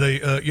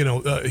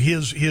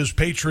his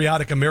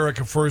patriotic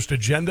America First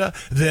agenda,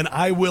 then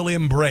I will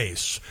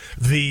embrace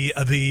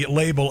the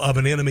label of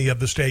an enemy of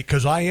the state,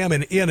 because I am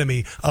an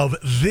enemy of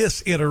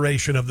this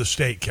iteration of the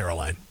state,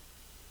 Caroline.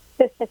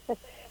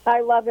 I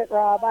love it,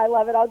 Rob. I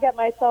love it. I'll get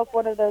myself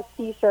one of those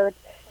T-shirts.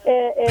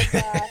 It's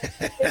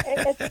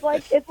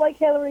like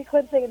Hillary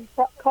Clinton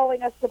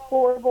calling us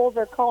deplorables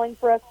or calling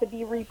for us to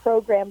be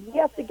reprogrammed. We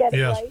have to get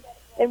it right,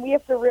 and we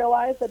have to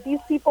realize that these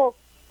people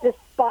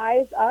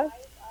despise us.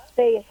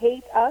 They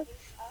hate us.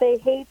 They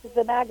hate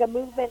the MAGA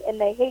movement,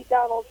 and they hate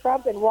Donald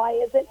Trump. And why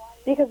is it?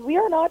 Because we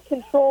are not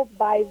controlled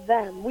by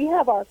them. We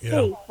have our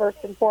faith, first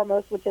and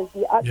foremost, which is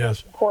the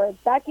utmost importance.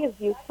 That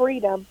gives you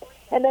freedom.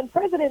 And then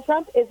President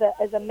Trump is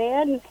a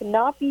man who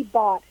cannot be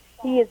bought.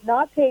 He is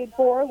not paid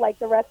for like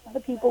the rest of the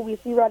people we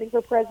see running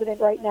for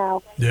president right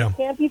now. He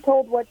can't be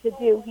told what to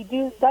do. He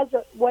does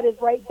what is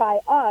right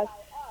by us.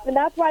 And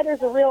that's why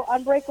there's a real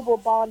unbreakable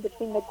bond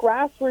between the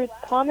grassroots,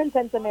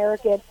 common-sense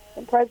American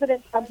and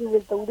President Trump, who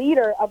is the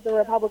leader of the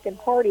Republican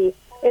Party.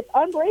 It's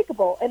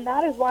unbreakable, and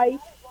that is why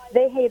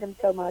they hate him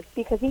so much,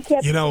 because he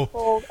can't be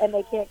controlled and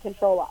they can't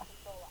control us.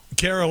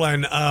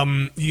 Caroline,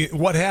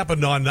 what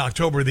happened on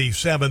October the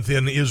 7th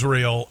in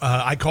Israel?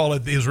 I call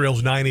it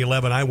Israel's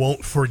 9/11. I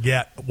won't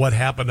forget what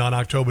happened on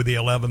October the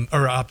 11th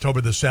or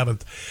October the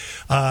 7th.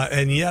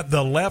 And yet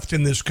the left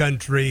in this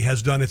country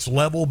has done its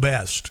level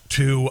best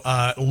to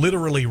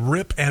literally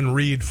rip and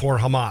read for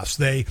Hamas.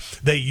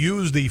 They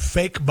use the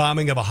fake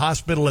bombing of a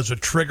hospital as a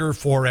trigger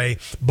for a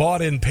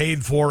bought and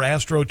paid for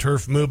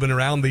AstroTurf movement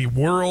around the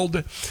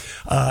world.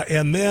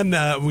 And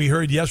then we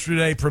heard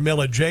yesterday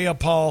Pramila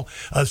Jayapal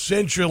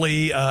essentially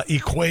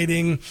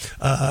equating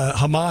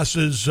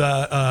Hamas's,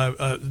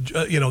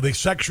 the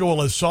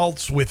sexual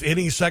assaults with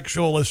any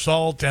sexual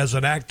assault as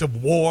an act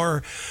of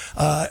war.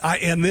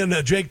 And then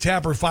Jake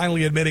Tapper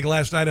finally admitting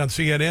last night on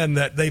CNN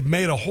that they've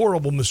made a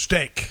horrible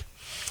mistake.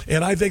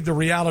 And I think the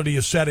reality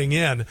is setting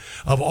in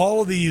of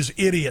all of these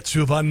idiots who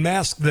have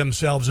unmasked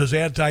themselves as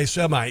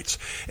anti-Semites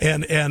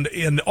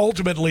and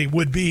ultimately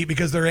would be,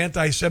 because their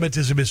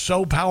anti-Semitism is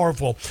so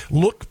powerful,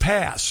 look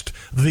past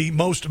the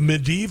most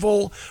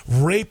medieval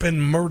rape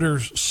and murder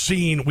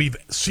scene we've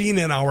seen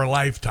in our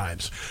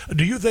lifetimes.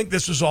 Do you think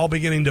this is all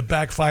beginning to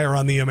backfire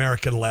on the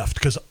American left?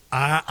 Because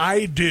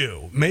I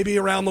do. Maybe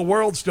around the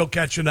world still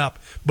catching up,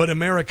 but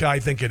America, I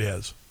think it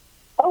is.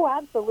 Oh,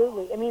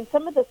 absolutely. I mean,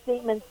 some of the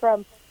statements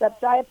from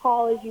Rep.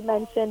 Jayapal, as you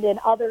mentioned, and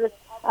others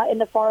in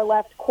the far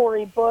left,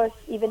 Cori Bush,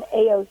 even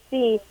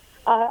AOC,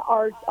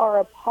 are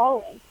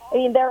appalling. I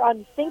mean, they're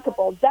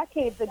unthinkable.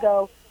 Decades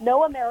ago,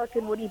 no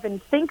American would even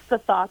think the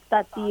thoughts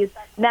that these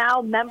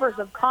now members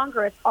of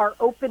Congress are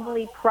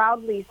openly,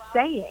 proudly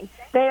saying.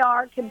 They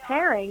are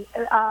comparing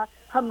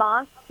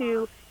Hamas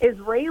to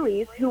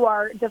Israelis who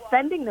are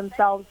defending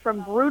themselves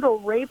from brutal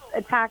rapes,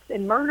 attacks,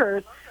 and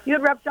murders. You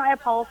had Rep.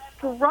 Jayapal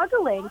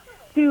struggling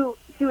to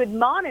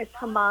admonish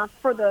Hamas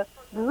for the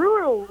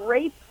brutal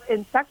rapes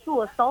and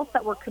sexual assaults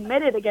that were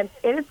committed against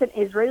innocent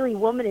Israeli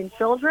women and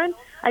children.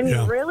 I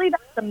mean, really,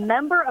 that's a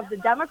member of the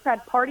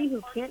Democrat Party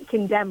who can't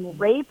condemn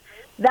rape?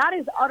 That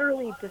is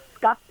utterly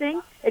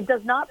disgusting. It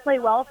does not play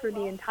well for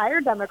the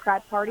entire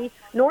Democrat Party,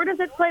 nor does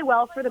it play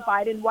well for the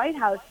Biden White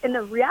House. And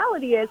the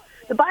reality is,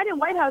 the Biden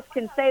White House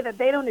can say that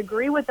they don't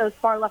agree with those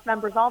far-left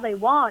members all they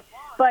want,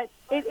 but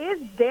it is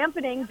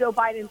dampening Joe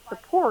Biden's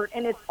support,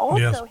 and it's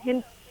also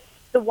hindering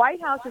the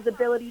White House's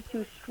ability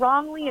to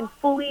strongly and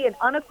fully and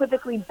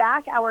unequivocally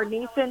back our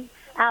nation,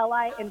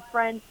 ally, and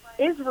friend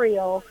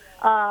Israel,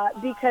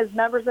 because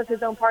members of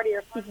his own party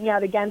are speaking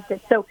out against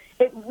it. So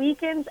it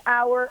weakens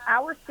our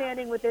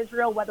standing with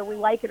Israel, whether we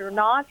like it or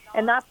not,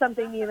 and that's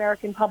something the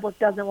American public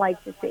doesn't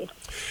like to see.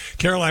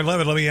 Caroline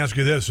Levitt, let me ask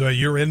you this.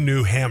 You're in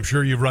New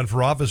Hampshire. You've run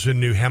for office in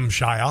New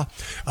Hampshire.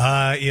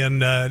 And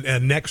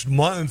next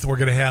month, we're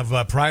going to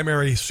have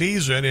primary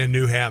season in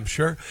New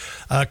Hampshire.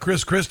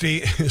 Chris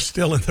Christie is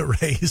still in the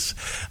race.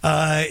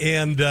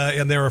 And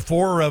there are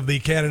 4 of the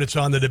candidates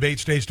on the debate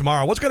stage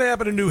tomorrow. What's going to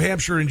happen in New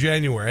Hampshire in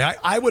January?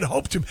 I would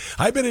hope to.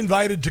 I've been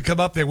invited to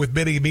come up there with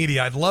Biddy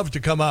Media. I'd love to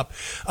come up.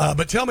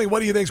 But tell me,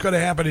 what do you think is going to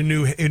happen in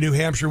New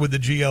Hampshire with the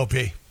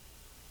GOP?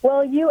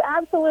 Well, you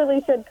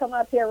absolutely should come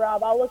up here,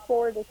 Rob. I'll look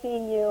forward to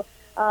seeing you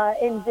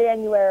in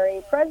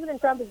January.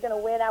 President Trump is going to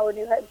win our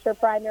New Hampshire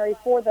primary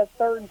for the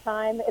 3rd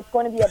time. It's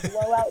going to be a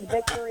blowout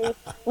victory.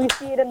 We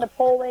see it in the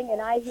polling, and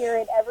I hear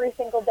it every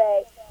single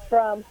day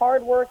from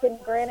hard-working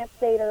Granite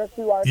Staters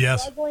who are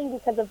struggling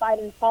because of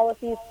Biden's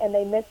policies, and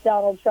they miss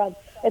Donald Trump.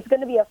 It's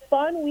going to be a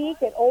fun week.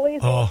 It always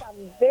is.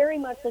 I'm very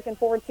much looking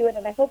forward to it,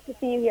 and I hope to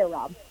see you here,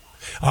 Rob.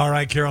 All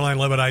right, Caroline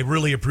Levitt, I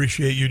really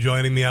appreciate you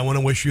joining me. I want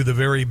to wish you the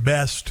very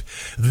best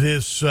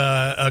this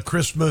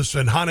Christmas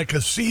and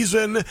Hanukkah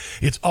season.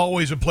 It's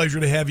always a pleasure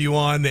to have you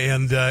on,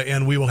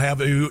 and we will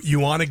have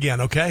you on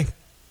again, okay?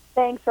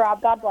 Thanks,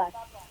 Rob. God bless.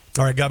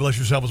 All right, God bless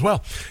yourself as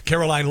well.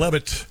 Caroline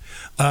Levitt,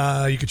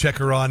 you can check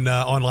her on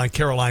online,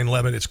 Caroline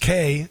Levitt. It's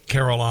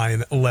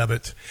Caroline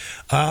Levitt.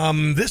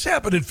 This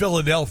happened in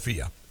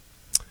Philadelphia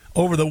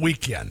over the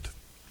weekend.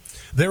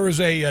 There is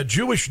a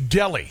Jewish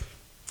deli,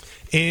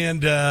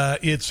 and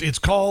it's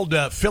called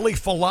Philly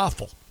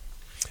Falafel.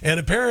 And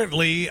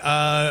apparently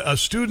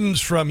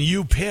students from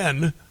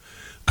UPenn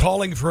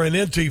calling for an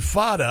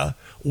intifada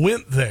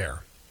went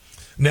there.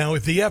 Now,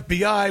 if the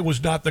FBI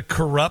was not the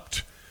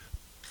corrupt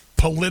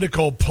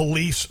political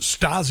police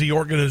Stasi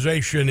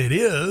organization it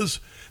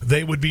is,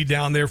 they would be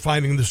down there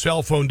finding the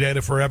cell phone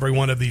data for every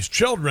one of these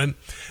children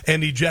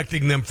and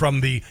ejecting them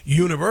from the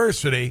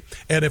university,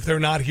 and if they're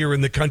not here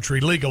in the country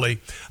legally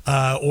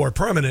or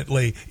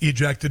permanently,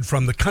 ejected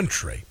from the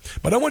country.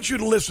 But I want you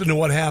to listen to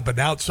what happened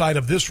outside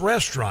of this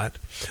restaurant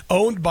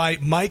owned by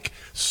Mike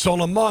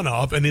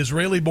Solomonov, an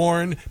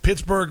Israeli-born,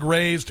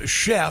 Pittsburgh-raised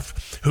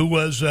chef who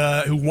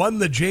won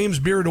the James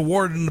Beard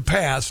Award in the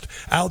past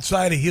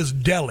outside of his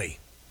deli.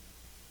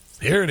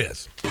 Here it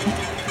is.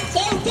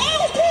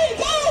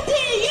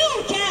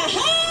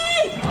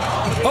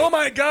 Oh,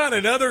 my God,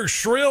 another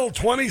shrill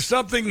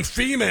 20-something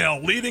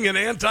female leading an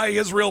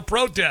anti-Israel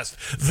protest.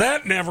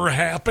 That never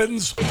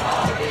happens. We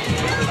charge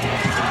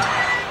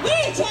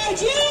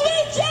you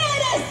with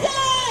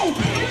genocide!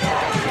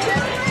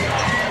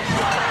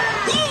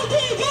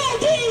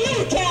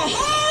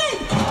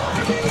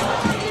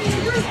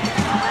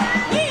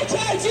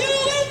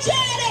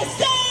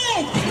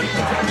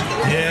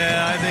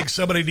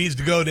 somebody needs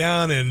to go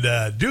down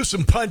and do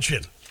some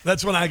punching.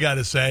 That's what I got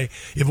to say.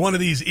 If one of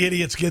these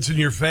idiots gets in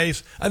your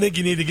face, I think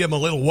you need to give them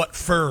a little what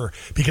for,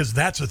 because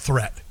that's a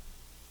threat.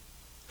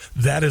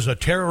 That is a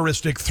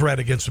terroristic threat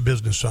against a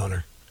business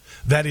owner.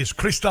 That is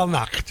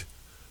Kristallnacht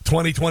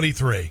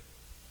 2023.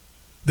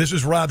 This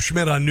is Rob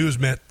Schmidt on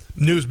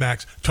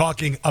Newsmax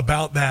talking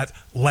about that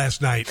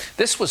last night.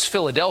 This was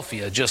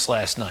Philadelphia just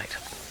last night.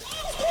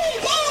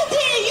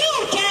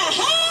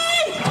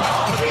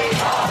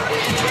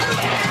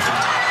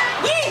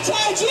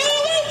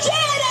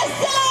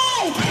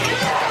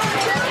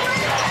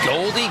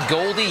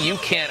 Goldie, you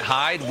can't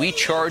hide. We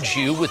charge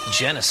you with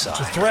genocide.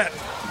 It's a threat.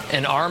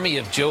 An army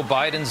of Joe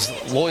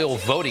Biden's loyal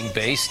voting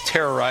base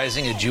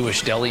terrorizing a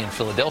Jewish deli in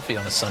Philadelphia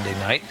on a Sunday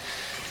night.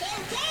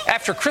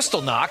 After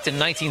Kristallnacht in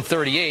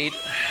 1938,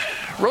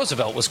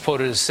 Roosevelt was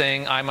quoted as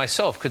saying, "I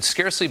myself could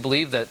scarcely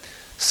believe that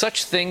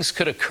such things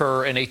could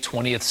occur in a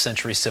 20th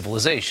century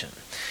civilization."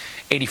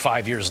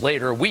 85 years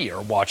later, we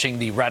are watching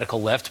the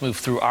radical left move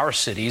through our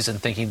cities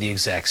and thinking the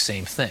exact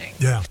same thing.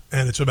 Yeah,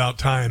 and it's about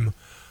time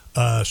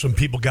some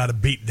people got a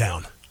beat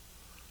down.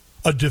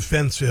 A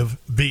defensive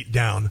beat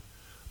down,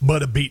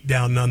 but a beat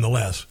down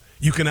nonetheless.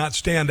 You cannot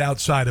stand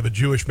outside of a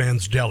Jewish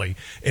man's deli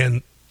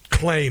and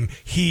claim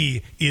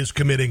he is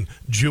committing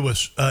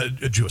genocide.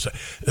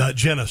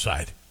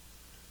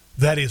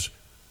 That is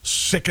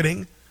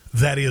sickening.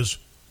 That is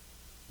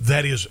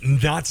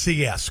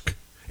Nazi-esque,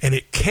 and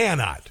it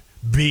cannot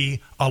be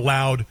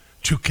allowed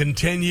to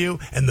continue,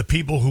 and the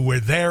people who were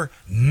there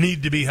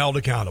need to be held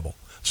accountable.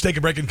 Let's take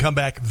a break and come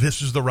back.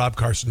 This is the Rob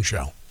Carson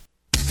Show.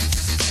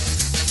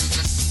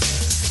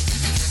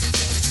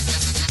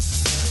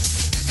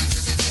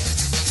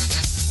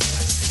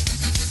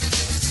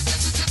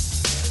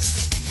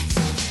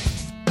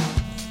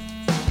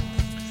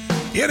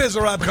 It is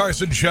the Rob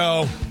Carson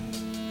Show.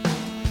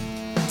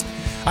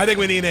 I think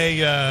we need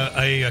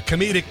a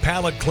comedic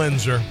palate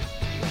cleanser.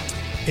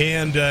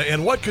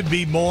 And what could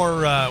be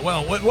more,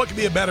 what could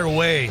be a better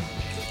way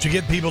to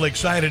get people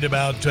excited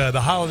about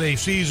the holiday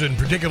season,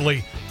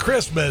 particularly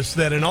Christmas,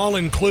 than an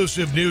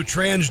all-inclusive new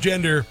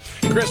transgender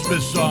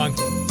Christmas song?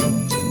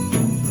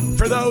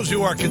 For those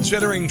who are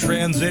considering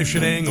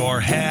transitioning or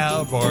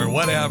have or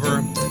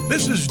whatever,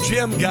 this is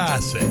Jim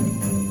Gossett.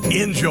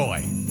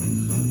 Enjoy.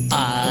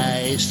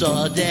 I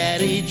saw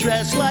Daddy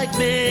dressed like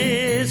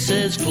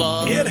Mrs.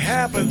 Claus. It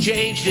happens.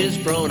 Changed his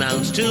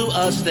pronouns to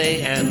us,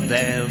 they, and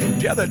them.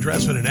 Do you have that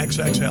dress in an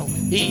XXL?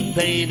 He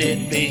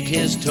painted pink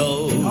his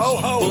toes.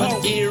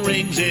 Put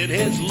earrings in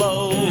his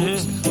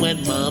lobes.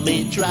 When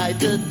Mommy tried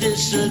to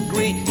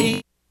disagree,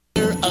 he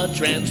her a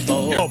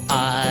transphobe.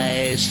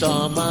 I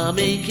saw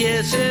Mommy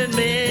kissing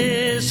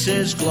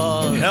Mrs.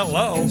 Claus.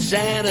 Hello.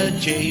 Santa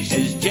changed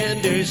his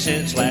gender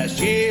since last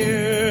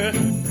year.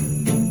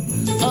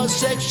 A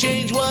sex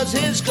change was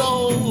his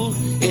goal.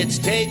 It's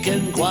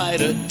taken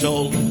quite a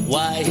toll.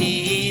 Why,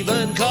 he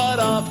even cut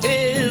off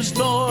his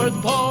North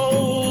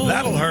Pole.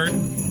 That'll hurt.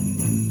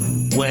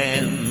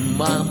 When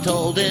Mom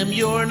told him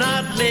you're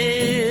not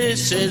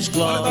Mrs.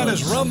 Claus, what about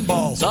his rum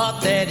balls?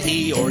 Thought that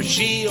he or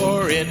she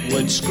or it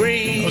would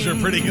scream. Those are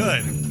pretty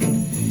good.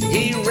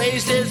 He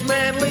raised his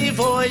manly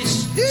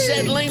voice,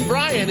 said Lane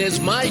Bryant is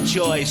my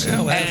choice,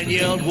 and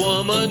yelled,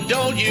 "Woman,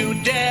 don't you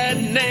dare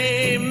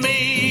name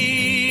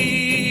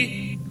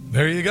me."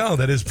 There you go.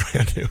 That is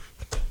brand new.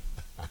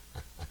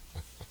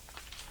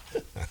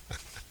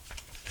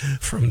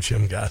 From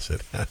Jim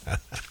Gossett.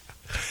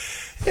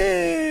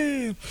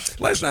 Hey.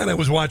 Last night I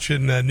was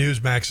watching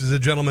Newsmax. There's a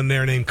gentleman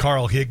there named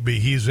Carl Higbee.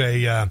 He's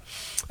a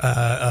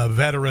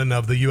veteran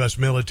of the U.S.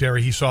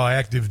 military. He saw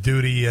active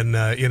duty in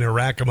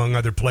Iraq, among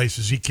other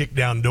places. He kicked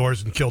down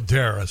doors and killed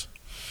terrorists.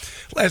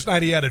 Last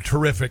night he had a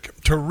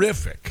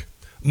terrific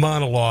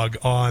monologue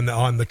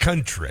on the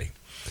country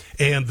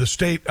and the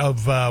state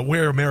of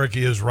where America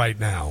is right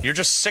now. You're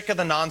just sick of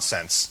the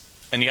nonsense,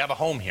 and you have a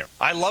home here.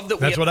 I love that.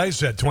 That's what I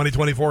said.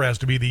 2024 has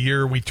to be the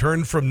year we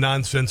turn from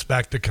nonsense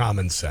back to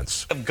common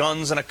sense. Of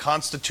guns and a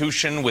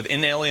constitution with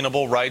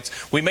inalienable rights.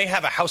 We may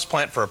have a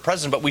houseplant for a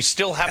president, but we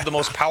still have the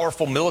most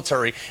powerful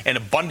military and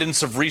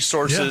abundance of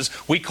resources.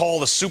 Yeah. We call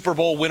the Super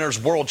Bowl winners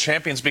world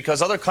champions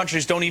because other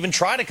countries don't even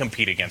try to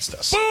compete against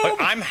us. Like,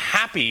 I'm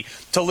happy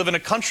to live in a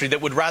country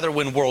that would rather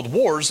win world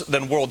wars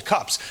than world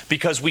cups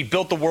because we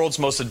built the world's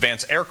most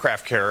advanced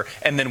aircraft carrier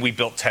and then we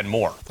built 10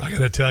 more. I got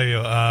to tell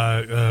you,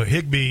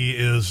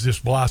 Higbee is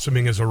just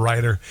blossoming as a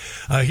writer.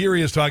 Here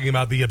he is talking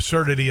about the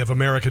absurdity of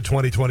America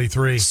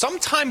 2023.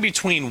 Sometime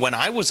between when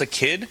I was a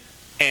kid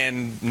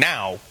and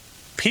now,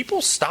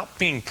 people stopped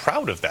being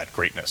proud of that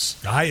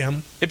greatness. I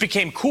am. It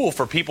became cool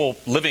for people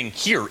living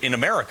here in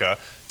America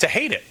to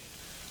hate it.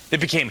 It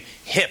became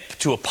hip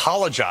to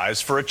apologize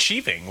for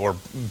achieving or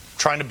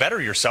trying to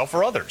better yourself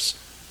or others.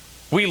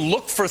 We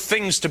look for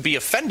things to be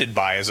offended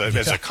by as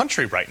a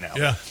country right now.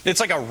 Yeah. It's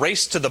like a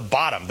race to the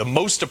bottom, the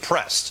most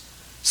oppressed.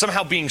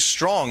 Somehow being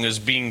strong is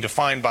being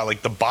defined by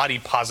like the body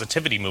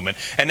positivity movement,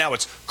 and now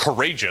it's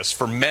courageous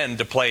for men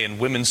to play in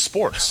women's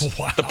sports.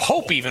 Wow. The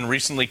Pope even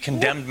recently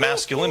condemned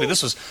masculinity.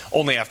 This was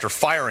only after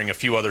firing a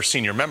few other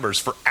senior members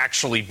for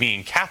actually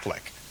being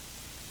Catholic.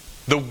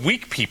 The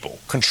weak people,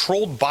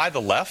 controlled by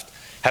the left,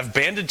 have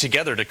banded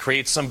together to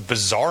create some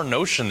bizarre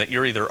notion that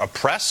you're either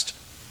oppressed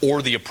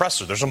or the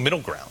oppressor. There's no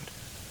middle ground.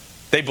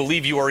 They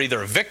believe you are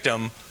either a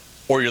victim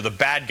or you're the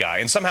bad guy.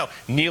 And somehow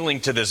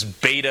kneeling to this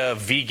beta,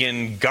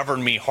 vegan,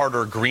 govern me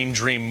harder, green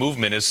dream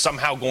movement is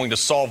somehow going to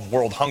solve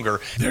world hunger.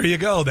 There you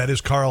go. That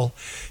is Carl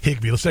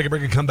Higbee. Let's take a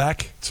break and come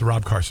back. It's the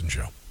Rob Carson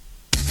Show.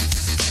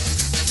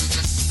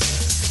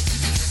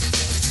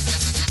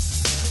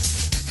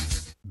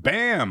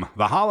 Bam!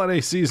 The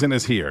holiday season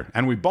is here,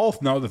 and we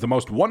both know that the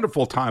most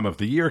wonderful time of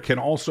the year can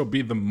also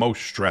be the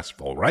most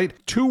stressful, right?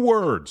 2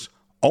 words.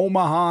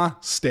 Omaha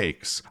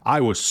Steaks. I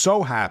was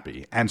so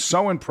happy and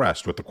so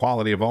impressed with the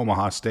quality of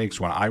Omaha Steaks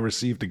when I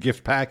received a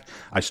gift pack.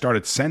 I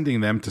started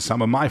sending them to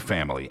some of my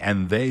family,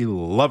 and they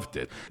loved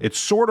it. It's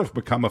sort of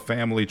become a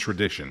family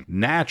tradition,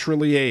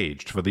 naturally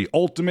aged for the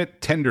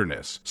ultimate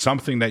tenderness,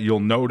 something that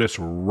you'll notice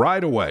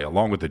right away,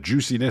 along with the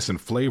juiciness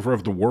and flavor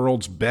of the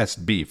world's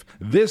best beef.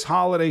 This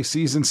holiday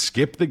season,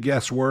 skip the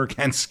guesswork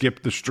and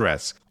skip the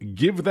stress.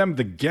 Give them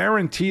the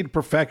guaranteed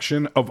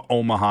perfection of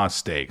Omaha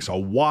Steaks, a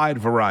wide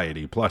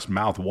variety, plus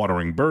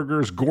mouth-watering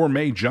burgers,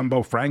 gourmet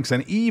jumbo franks,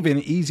 and even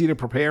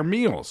easy-to-prepare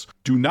meals.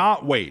 Do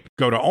not wait.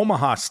 Go to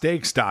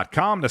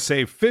omahasteaks.com to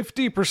save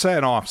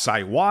 50% off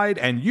site-wide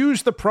and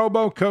use the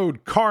promo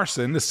code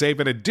CARSON to save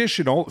an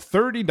additional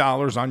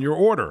 $30 on your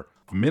order.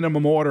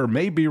 Minimum order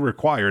may be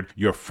required.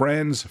 Your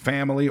friends,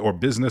 family, or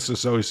business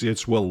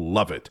associates will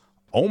love it.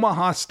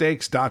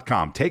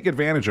 omahasteaks.com. Take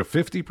advantage of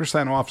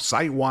 50% off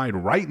site-wide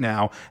right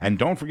now, and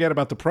don't forget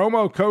about the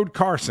promo code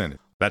CARSON.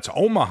 That's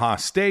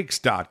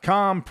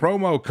omahasteaks.com,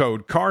 promo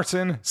code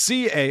CARSON,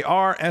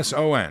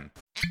 CARSON.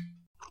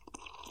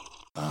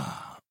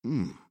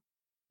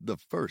 The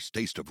first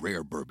taste of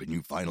rare bourbon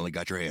you finally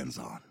got your hands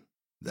on.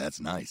 That's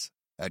nice.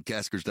 At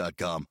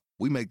Caskers.com,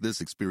 we make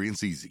this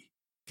experience easy.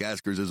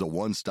 Caskers is a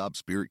one-stop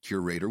spirit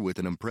curator with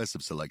an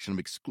impressive selection of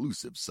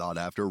exclusive,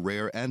 sought-after,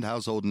 rare, and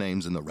household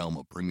names in the realm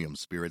of premium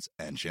spirits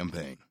and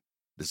champagne.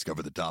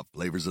 Discover the top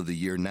flavors of the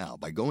year now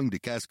by going to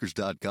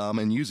Caskers.com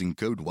and using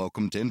code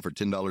WELCOME10 for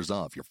 $10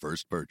 off your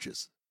first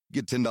purchase.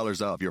 Get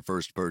 $10 off your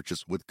first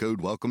purchase with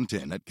code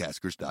WELCOME10 at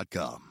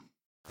Caskers.com.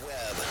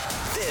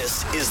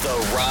 This is the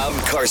Rob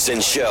Carson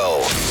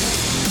Show.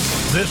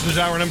 This is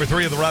hour number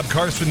 3 of the Rob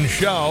Carson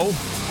Show.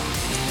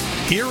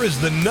 Here is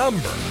the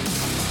number.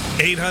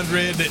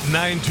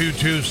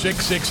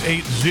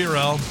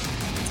 800-922-6680.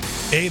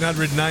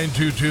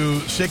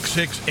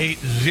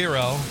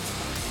 800-922-6680.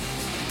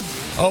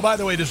 Oh, by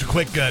the way, just a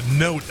quick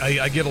note.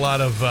 I get a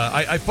lot of...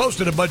 I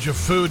posted a bunch of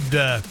food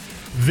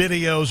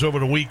videos over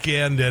the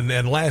weekend,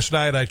 and last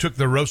night I took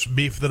the roast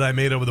beef that I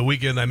made over the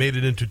weekend. I made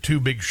it into 2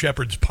 big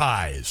shepherd's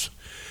pies.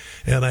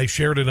 And I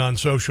shared it on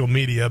social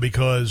media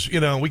because,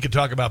 we could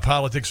talk about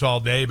politics all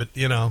day, but,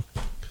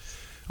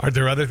 aren't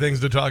there other things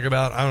to talk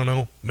about? I don't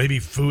know. Maybe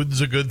food's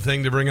a good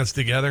thing to bring us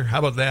together. How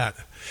about that?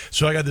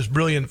 So I got this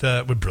brilliant.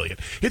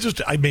 It's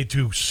just, I made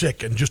 2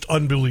 sick and just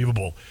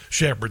unbelievable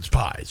shepherd's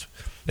pies.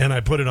 And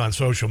I put it on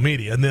social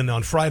media. And then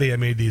on Friday, I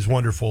made these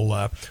wonderful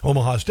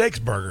Omaha Steaks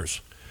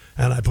burgers.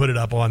 And I put it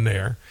up on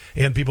there.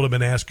 And people have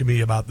been asking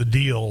me about the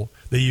deal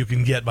that you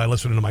can get by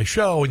listening to my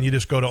show. And you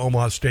just go to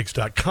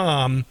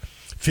omahasteaks.com,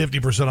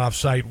 50% off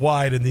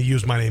site-wide, and then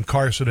use my name,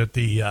 Carson, at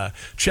the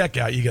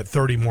checkout. You get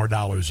 $30 more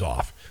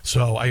off.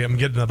 So I am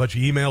getting a bunch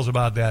of emails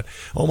about that.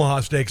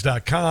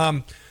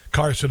 omahasteaks.com,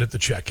 Carson at the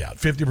checkout.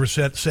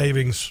 50%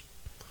 savings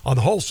on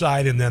the whole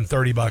side, and then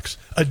 $30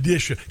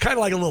 addition. Kind of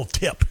like a little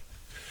tip.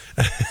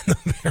 At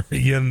the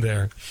very end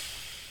there.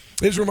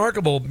 It's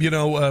remarkable,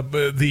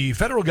 the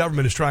federal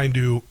government is trying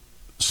to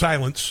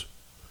silence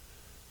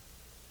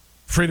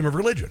freedom of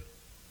religion.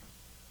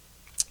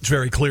 It's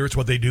very clear. It's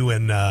what they do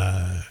in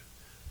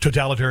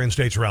totalitarian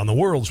states around the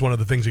world. It's one of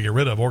the things they get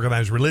rid of.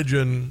 Organized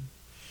religion,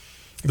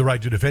 the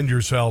right to defend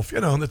yourself.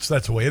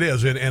 That's the way it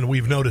is. And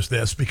we've noticed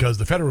this because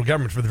the federal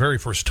government, for the very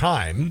first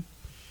time,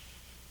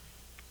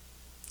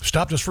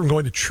 stopped us from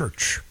going to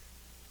church.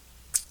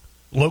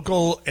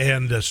 Local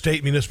and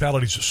state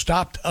municipalities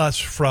stopped us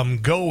from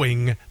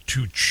going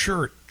to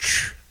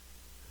church.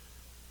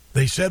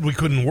 They said we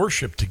couldn't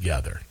worship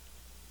together.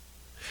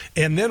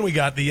 And then we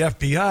got the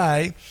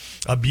FBI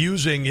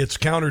abusing its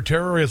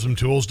counterterrorism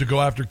tools to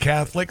go after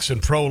Catholics and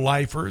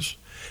pro-lifers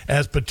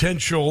as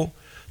potential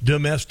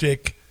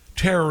domestic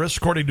terrorists,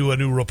 according to a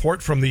new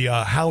report from the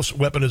House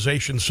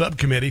Weaponization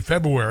Subcommittee,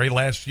 February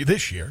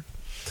this year.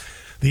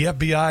 The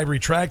FBI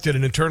retracted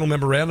an internal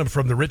memorandum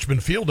from the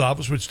Richmond field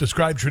office which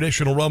described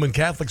traditional Roman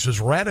Catholics as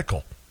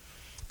radical,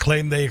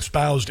 claimed they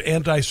espoused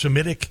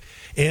anti-Semitic,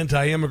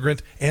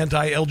 anti-immigrant,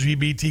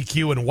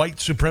 anti-LGBTQ, and white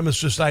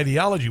supremacist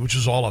ideology, which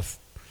is all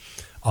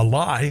a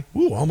lie.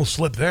 Ooh, almost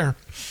slipped there.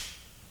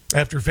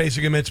 After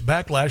facing immense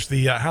backlash,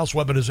 the House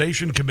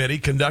Weaponization Committee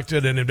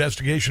conducted an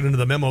investigation into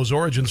the memo's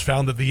origins,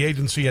 found that the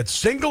agency had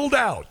singled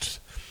out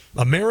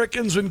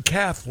Americans and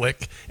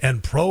Catholic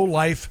and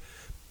pro-life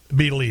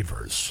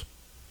believers,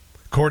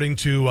 according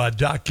to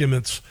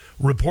documents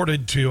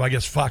reported to,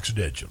 Fox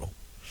Digital.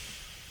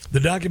 The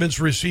documents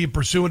received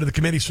pursuant to the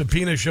committee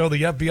subpoena show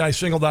the FBI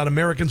singled out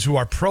Americans who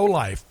are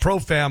pro-life,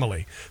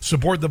 pro-family,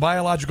 support the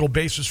biological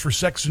basis for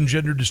sex and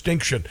gender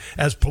distinction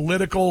as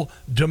potential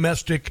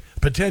domestic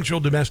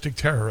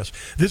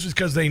terrorists. This is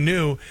because they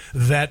knew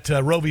that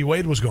Roe v.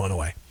 Wade was going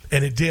away.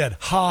 And it did.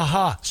 Ha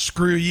ha.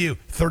 Screw you.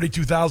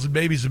 32,000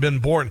 babies have been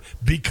born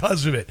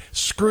because of it.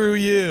 Screw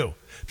you.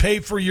 Pay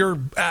for your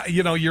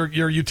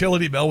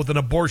utility bill with an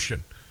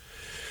abortion.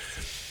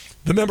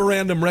 The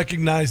memorandum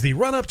recognized the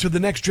run-up to the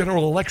next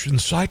general election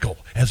cycle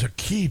as a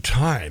key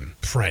time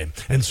frame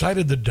and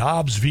cited the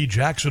Dobbs v.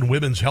 Jackson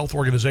Women's Health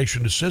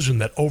Organization decision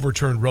that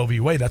overturned Roe v.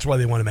 Wade. That's why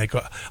they want to make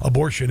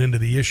abortion into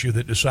the issue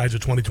that decides the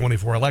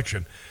 2024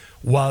 election,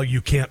 while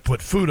you can't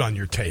put food on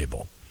your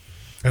table.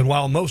 And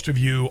while most of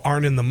you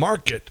aren't in the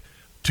market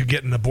to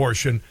get an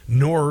abortion,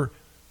 nor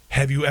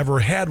have you ever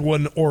had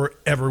one or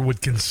ever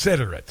would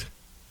consider it.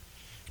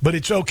 But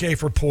it's okay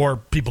for poor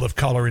people of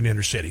color in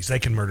inner cities. They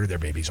can murder their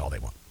babies all they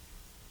want.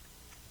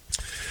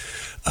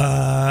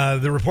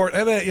 The report,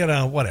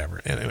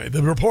 whatever. Anyway,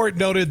 the report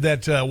noted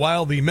that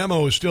while the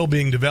memo is still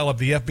being developed,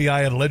 the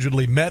FBI had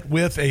allegedly met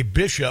with a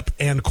bishop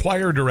and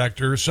choir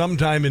director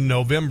sometime in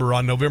November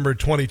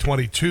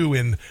 2022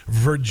 in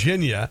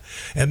Virginia,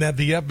 and that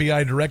the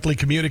FBI directly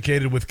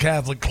communicated with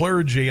Catholic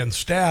clergy and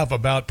staff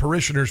about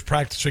parishioners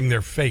practicing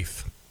their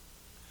faith.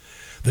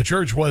 The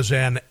church was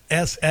an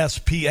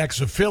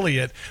SSPX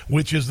affiliate,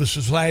 which is the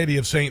Society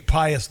of St.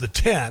 Pius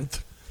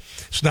X.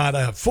 It's not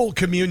a full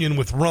communion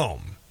with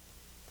Rome.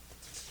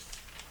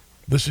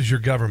 This is your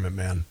government,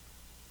 man.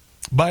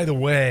 By the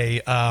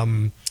way,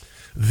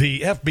 the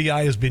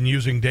FBI has been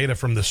using data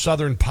from the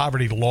Southern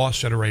Poverty Law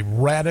Center, a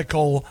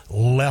radical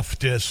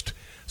leftist,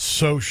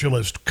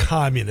 socialist,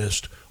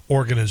 communist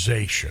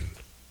organization.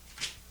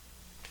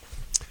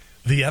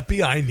 The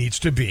FBI needs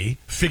to be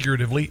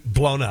figuratively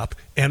blown up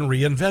and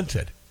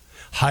reinvented.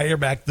 Hire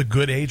back the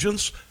good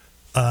agents,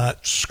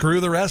 screw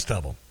the rest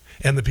of them.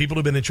 And the people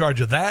who've been in charge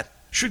of that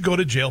should go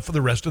to jail for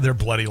the rest of their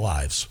bloody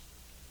lives.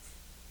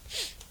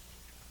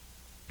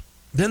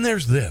 Then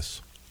there's this.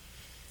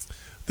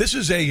 This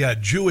is a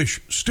Jewish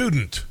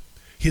student.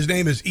 His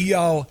name is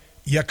Eyal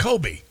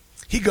Yacobi.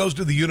 He goes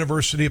to the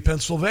University of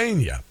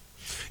Pennsylvania.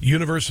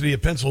 University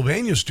of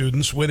Pennsylvania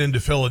students went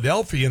into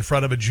Philadelphia in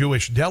front of a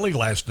Jewish deli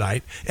last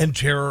night and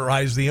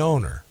terrorized the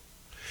owner.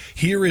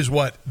 Here is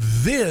what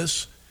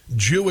this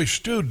Jewish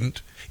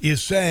student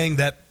is saying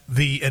that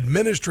the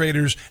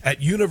administrators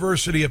at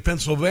University of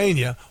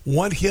Pennsylvania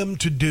want him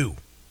to do.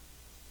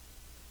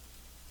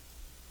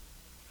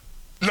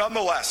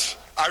 Nonetheless,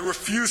 I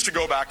refuse to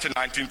go back to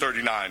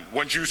 1939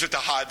 when Jews had to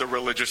hide their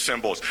religious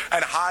symbols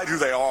and hide who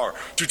they are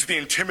due to the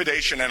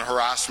intimidation and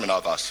harassment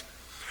of us.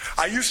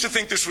 I used to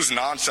think this was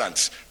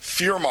nonsense,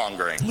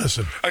 fear-mongering.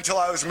 Listen. Until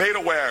I was made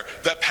aware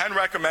that Penn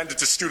recommended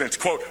to students,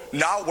 quote,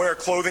 not wear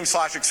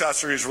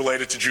clothing/accessories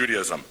related to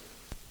Judaism.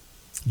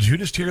 Did you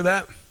just hear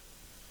that?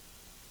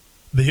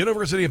 The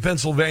University of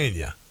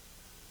Pennsylvania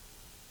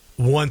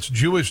wants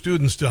Jewish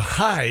students to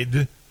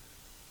hide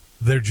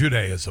their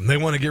Judaism. They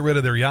want to get rid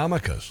of their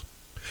yarmulkes.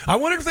 I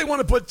wonder if they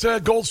want to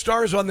put gold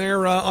stars on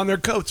their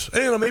coats.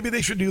 Maybe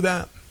they should do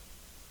that.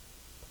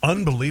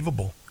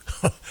 Unbelievable.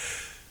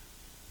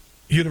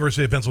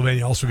 University of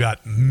Pennsylvania also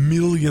got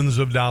millions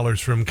of dollars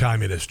from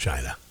communist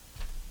China.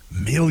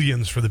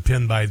 Millions for the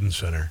Penn Biden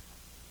Center.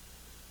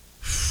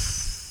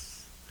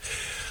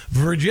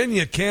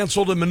 Virginia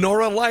canceled a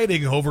menorah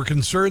lighting over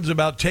concerns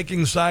about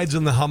taking sides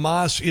in the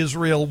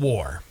Hamas-Israel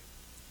war.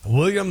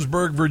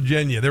 Williamsburg,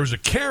 Virginia. There was a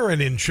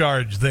Karen in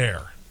charge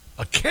there.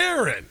 A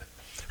Karen.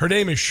 Her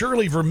name is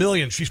Shirley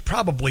Vermillion. She's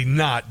probably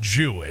not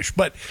Jewish,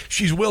 but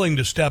she's willing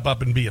to step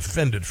up and be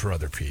offended for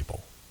other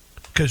people.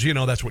 Because,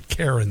 that's what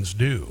Karens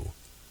do.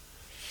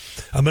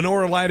 A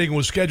menorah lighting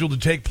was scheduled to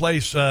take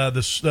place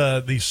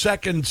the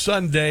second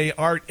Sunday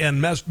Art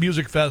and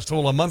Music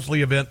Festival, a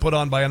monthly event put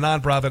on by a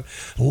nonprofit,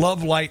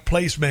 Love Light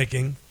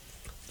Placemaking.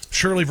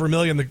 Shirley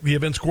Vermillion, the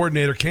event's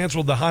coordinator,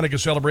 canceled the Hanukkah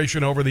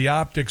celebration over the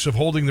optics of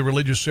holding the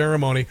religious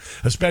ceremony,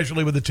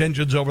 especially with the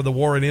tensions over the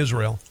war in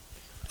Israel.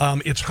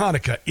 It's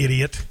Hanukkah,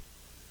 idiot.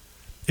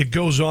 It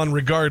goes on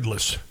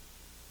regardless.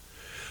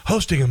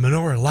 Hosting a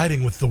menorah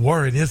lighting with the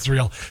war in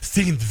Israel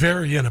seemed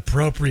very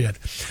inappropriate.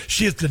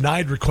 She has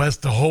denied requests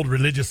to hold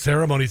religious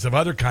ceremonies of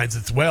other kinds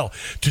as well,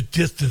 to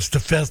distance the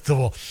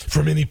festival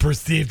from any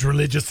perceived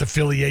religious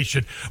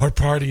affiliation or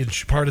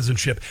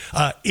partisanship.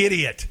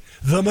 Idiot.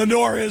 The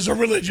menorah is a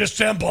religious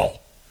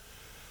symbol.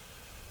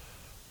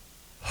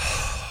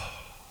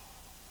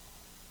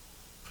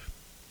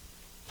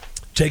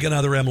 Take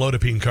another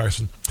amlodipine,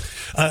 Carson.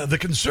 The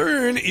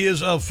concern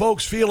is of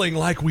folks feeling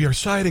like we are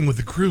siding with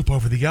the group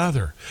over the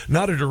other,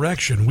 not a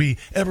direction we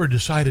ever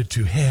decided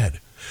to head.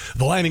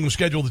 The lighting was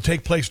scheduled to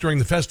take place during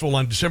the festival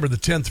on December the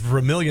 10th.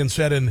 Vermillion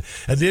said in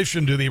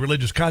addition to the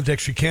religious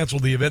context, she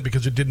canceled the event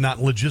because it did not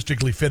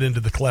logistically fit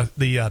into the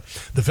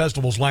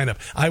festival's lineup.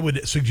 I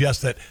would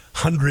suggest that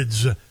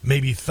hundreds,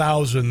 maybe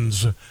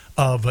thousands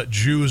of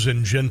Jews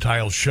and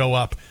Gentiles show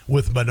up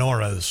with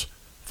menorahs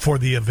for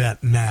the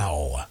event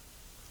now.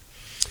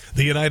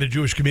 The United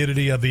Jewish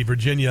Community of the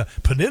Virginia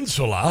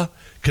Peninsula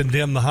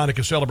condemned the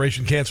Hanukkah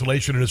celebration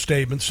cancellation in a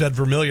statement, said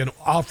Vermillion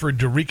offered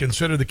to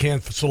reconsider the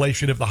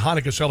cancellation if the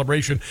Hanukkah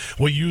celebration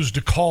were used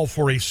to call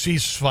for a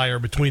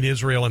ceasefire between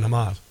Israel and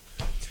Hamas.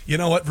 You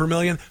know what,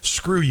 Vermillion?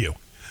 Screw you.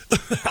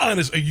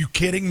 Honest, are you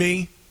kidding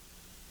me?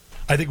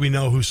 I think we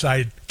know whose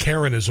side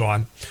Karen is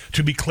on.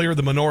 To be clear,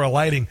 the menorah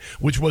lighting,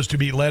 which was to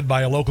be led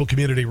by a local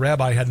community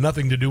rabbi, had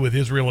nothing to do with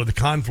Israel or the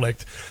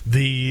conflict,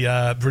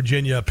 the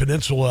Virginia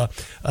Peninsula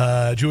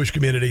Jewish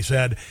community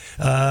said.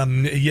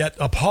 Yet,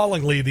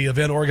 appallingly, the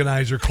event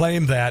organizer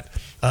claimed that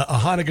a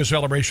Hanukkah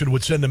celebration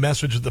would send a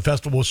message that the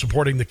festival was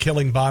supporting the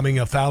killing, bombing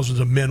of thousands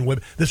of men,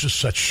 women. This is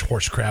such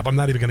horse crap. I'm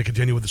not even going to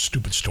continue with the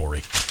stupid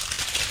story.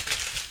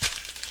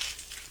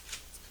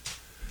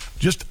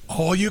 Just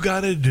all you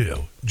got to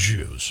do,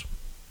 Jews,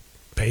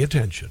 pay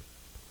attention.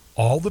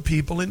 All the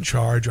people in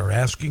charge are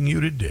asking you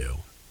to do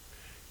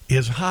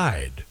is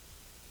hide.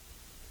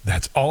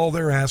 That's all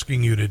they're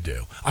asking you to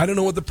do. I don't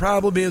know what the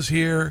problem is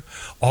here.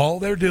 All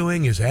they're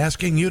doing is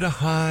asking you to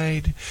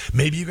hide.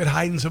 Maybe you could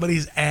hide in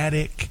somebody's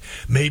attic.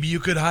 Maybe you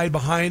could hide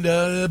behind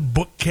a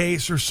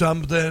bookcase or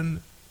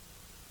something.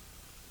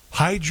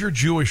 Hide your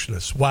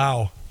Jewishness.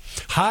 Wow.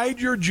 Hide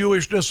your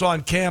Jewishness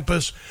on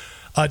campus.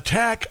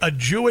 Attack a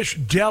Jewish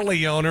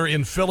deli owner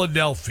in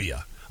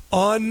Philadelphia.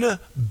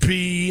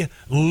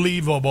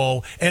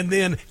 Unbelievable. And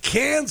then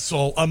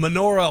cancel a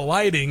menorah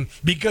lighting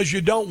because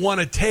you don't want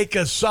to take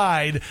a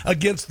side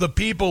against the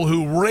people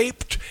who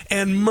raped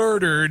and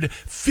murdered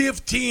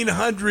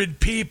 1,500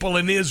 people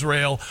in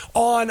Israel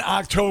on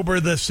October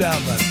the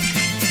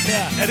 7th.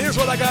 Yeah, and here's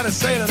what I got to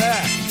say to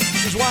that.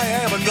 This is why I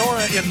have a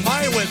menorah in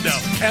my window,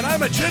 and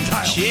I'm a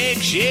Gentile. Shake,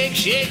 shake,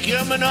 shake your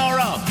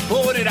menorah.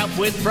 Put it up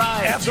with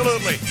pride.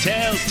 Absolutely.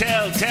 Tell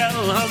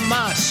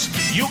Hamas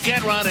you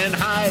can't run and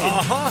hide.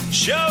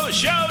 Show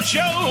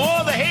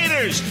all the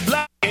haters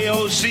like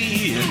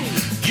AOC.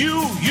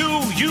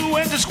 You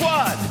and the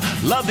squad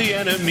love the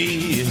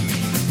enemy.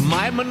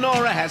 My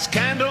menorah has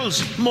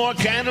candles, more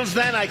candles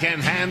than I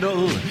can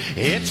handle.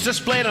 It's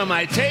displayed on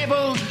my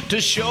table to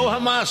show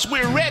Hamas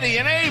we're ready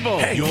and able.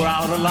 Hey. You're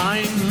out of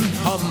line,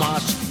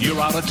 Hamas. You're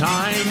out of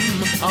time,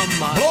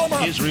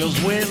 Hamas.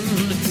 Israel's win,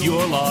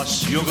 your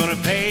loss. You're gonna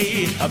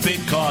pay a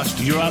big cost.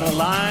 You're out of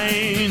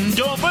line.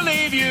 Don't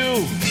believe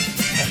you.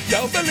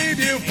 Don't believe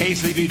you. Hey,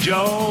 Sleepy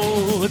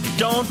Joe,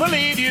 don't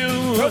believe you.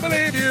 Don't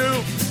believe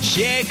you.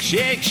 Shake,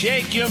 shake,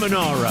 shake your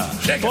menorah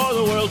for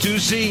the world to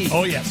see.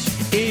 Oh, yes.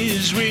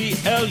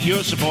 Israel,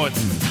 you're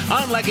supporting,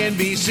 unlike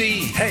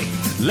NBC. Hey.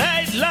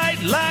 Light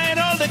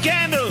all the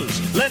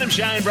candles. Let them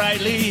shine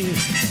brightly.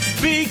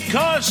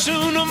 Because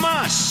soon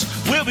Hamas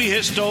will be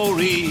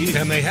history.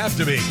 And they have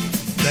to be.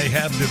 They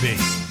have to be.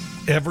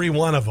 Every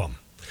one of them.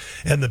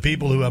 And the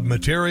people who have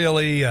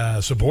materially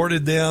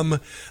supported them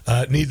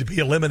need to be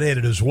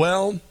eliminated as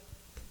well.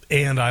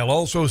 And I'll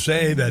also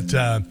say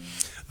that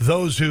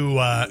those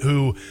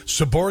who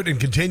support and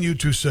continue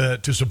to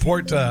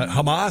support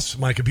Hamas,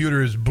 my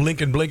computer is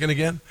blinking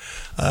again,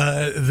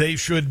 they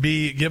should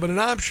be given an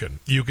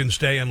option. You can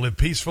stay and live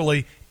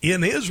peacefully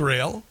in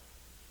Israel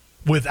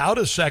without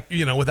a second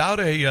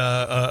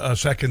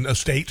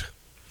state,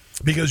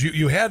 because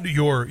you had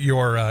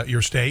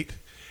your state.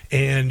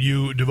 And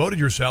you devoted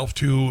yourself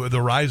to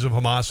the rise of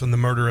Hamas and the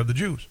murder of the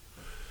Jews.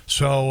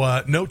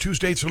 So no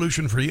two-state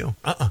solution for you.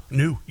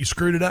 No. You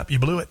screwed it up. You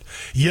blew it.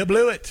 You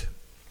blew it.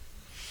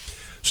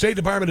 State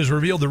Department has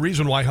revealed the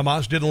reason why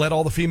Hamas didn't let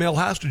all the female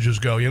hostages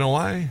go. You know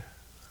why?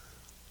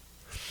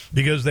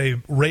 Because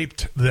they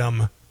raped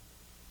them.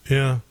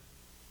 Yeah.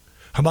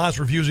 Hamas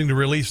refusing to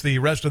release the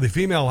rest of the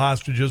female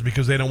hostages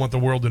because they don't want the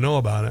world to know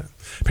about it.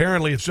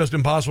 Apparently, it's just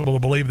impossible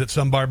to believe that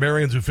some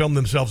barbarians who filmed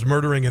themselves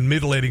murdering and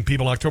mutilating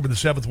people October the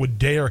 7th would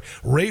dare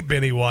rape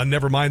anyone,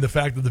 never mind the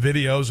fact that the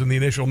videos in the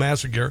initial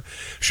massacre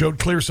showed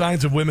clear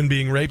signs of women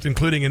being raped,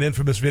 including an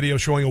infamous video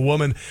showing a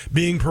woman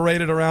being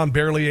paraded around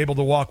barely able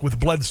to walk with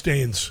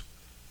bloodstains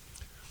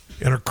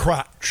in her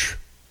crotch.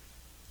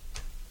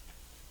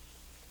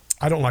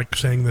 I don't like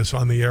saying this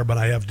on the air, but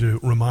I have to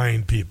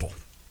remind people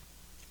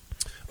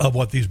of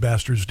what these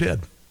bastards did.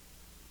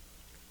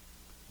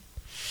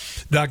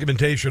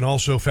 Documentation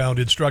also found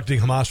instructing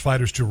Hamas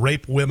fighters to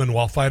rape women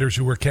while fighters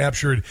who were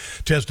captured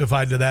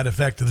testified to that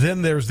effect.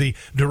 Then there's the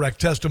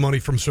direct testimony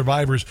from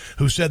survivors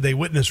who said they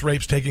witnessed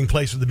rapes taking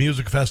place at the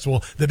music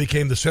festival that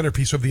became the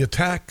centerpiece of the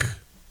attack.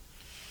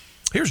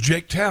 Here's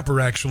Jake Tapper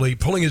actually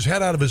pulling his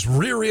head out of his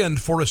rear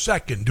end for a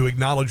second to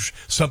acknowledge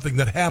something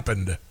that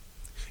happened.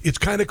 It's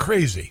kind of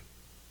crazy.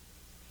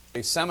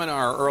 A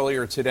seminar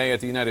earlier today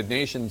at the United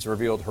Nations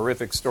revealed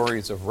horrific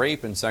stories of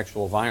rape and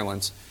sexual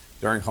violence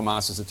during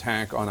Hamas's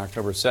attack on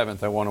October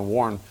 7th. I want to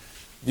warn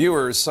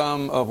viewers,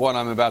 some of what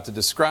I'm about to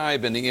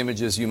describe and the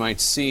images you might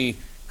see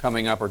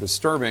coming up are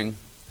disturbing.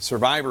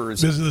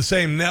 Survivors. This is the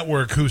same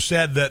network who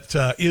said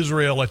that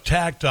Israel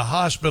attacked a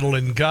hospital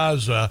in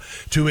Gaza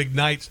to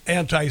ignite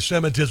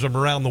anti-Semitism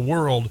around the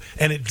world,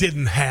 and it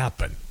didn't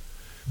happen.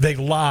 They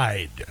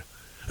lied.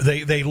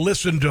 They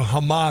listen to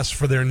Hamas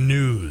for their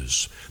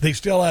news. They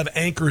still have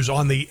anchors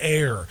on the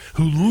air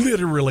who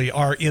literally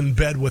are in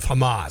bed with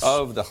Hamas.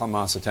 Of the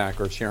Hamas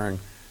attack are sharing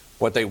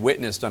what they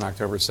witnessed on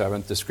October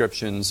 7th,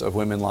 descriptions of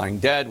women lying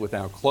dead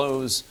without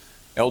clothes,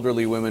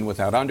 elderly women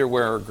without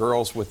underwear,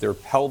 girls with their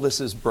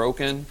pelvises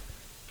broken,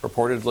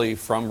 purportedly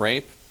from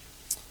rape,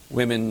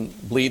 women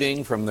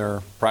bleeding from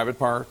their private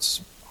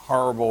parts,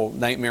 horrible,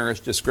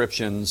 nightmarish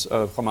descriptions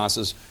of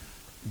Hamas's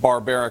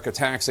barbaric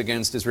attacks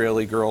against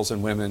Israeli girls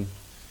and women.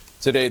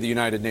 Today, the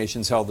United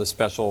Nations held a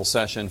special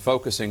session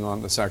focusing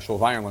on the sexual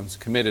violence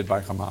committed by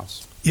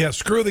Hamas. Yeah,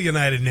 screw the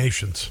United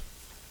Nations.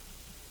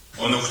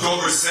 On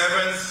October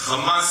 7th,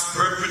 Hamas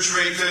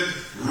perpetrated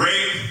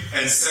rape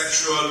and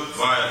sexual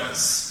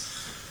violence.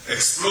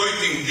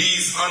 Exploiting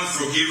these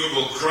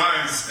unforgivable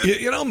crimes.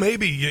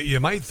 Maybe you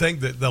might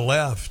think that the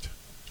left,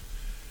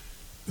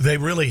 they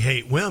really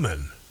hate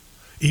women,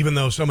 even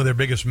though some of their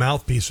biggest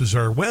mouthpieces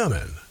are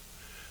women.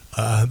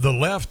 The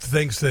left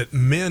thinks that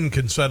men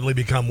can suddenly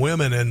become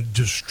women and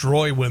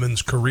destroy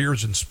women's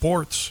careers in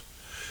sports.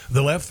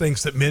 The left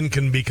thinks that men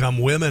can become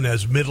women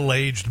as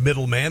middle-aged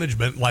middle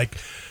management like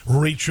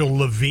Rachel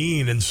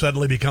Levine and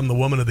suddenly become the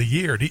woman of the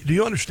year. Do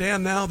you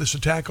understand now this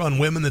attack on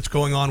women that's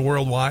going on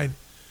worldwide?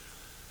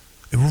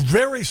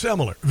 Very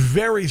similar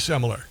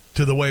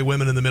to the way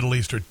women in the Middle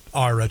East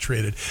are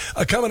treated.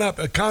 Coming up,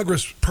 a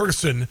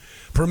Congressperson,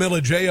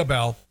 Pramila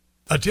Jayapal,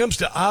 attempts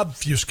to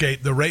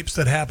obfuscate the rapes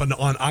that happened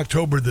on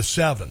October the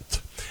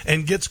 7th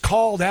and gets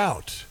called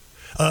out.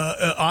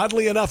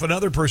 Oddly enough,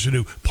 another person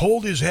who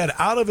pulled his head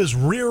out of his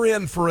rear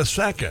end for a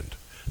second,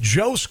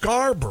 Joe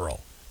Scarborough,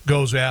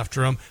 goes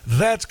after him.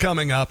 That's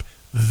coming up.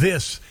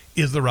 This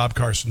is the Rob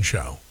Carson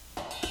Show.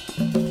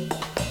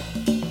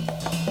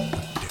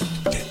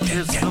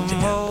 It's the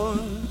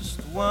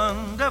most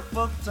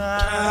wonderful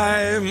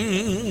time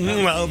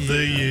of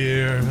the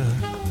year.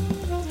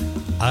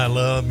 I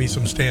love me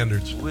some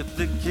standards. With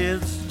the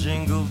kids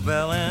jingle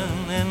belling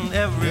and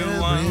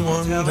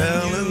everyone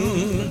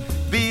telling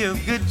be of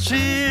good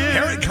cheer.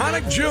 Harry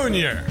Connick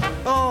Jr.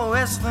 Oh,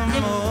 it's the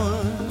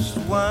most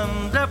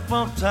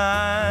wonderful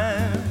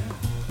time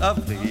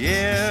of the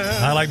year.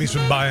 I like me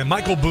some buying.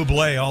 Michael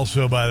Bublé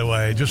also, by the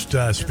way, just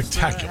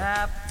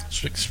spectacular.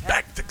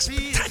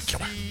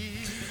 Spectacular.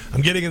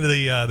 I'm getting into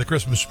the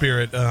Christmas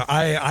spirit.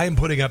 I am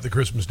putting up the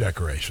Christmas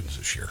decorations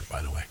this year,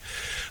 by the way.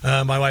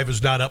 My wife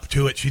is not up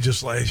to it. She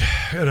just like,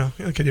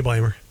 can you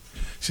blame her?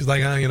 She's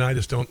like, I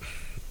just don't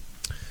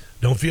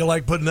feel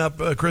like putting up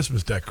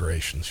Christmas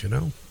decorations,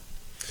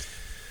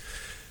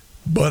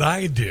 But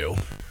I do,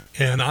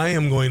 and I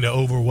am going to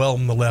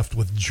overwhelm the left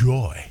with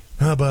joy.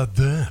 How about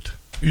that?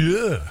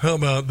 Yeah, how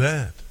about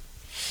that?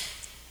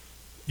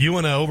 You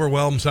want to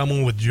overwhelm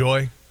someone with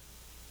joy?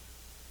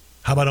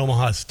 How about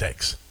Omaha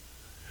Steaks?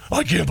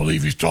 I can't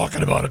believe he's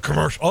talking about a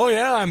commercial. Oh,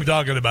 yeah, I'm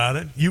talking about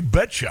it. You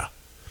betcha.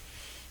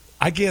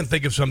 I can't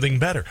think of something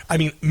better. I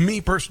mean,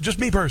 just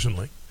me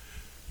personally,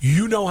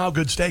 you know how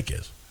good steak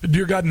is.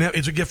 Dear God,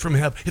 it's a gift from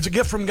heaven. It's a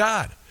gift from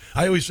God.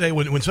 I always say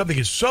when something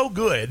is so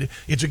good,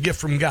 it's a gift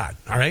from God,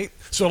 all right?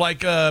 So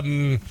like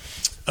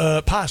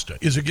pasta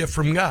is a gift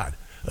from God.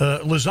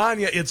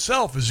 Lasagna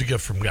itself is a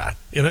gift from God.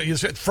 You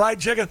said fried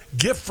chicken,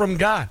 gift from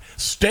God.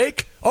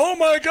 Steak, oh,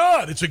 my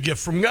God, it's a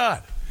gift from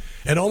God.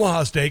 And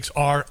Omaha steaks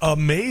are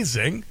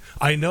amazing.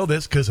 I know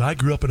this because I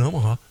grew up in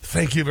Omaha.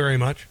 Thank you very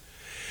much.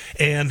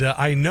 And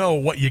I know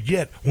what you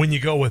get when you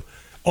go with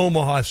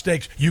Omaha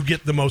Steaks. You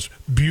get the most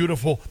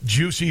beautiful,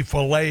 juicy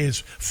fillets,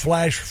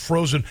 flash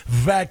frozen,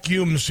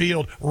 vacuum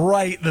sealed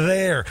right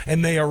there.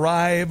 And they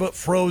arrive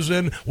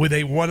frozen with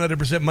a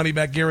 100% money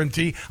back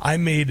guarantee. I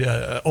made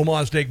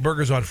Omaha Steak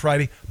burgers on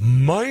Friday.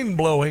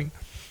 Mind-blowing.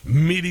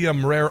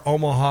 Medium rare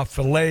Omaha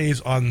fillets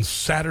on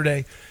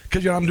Saturday.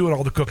 Because, I'm doing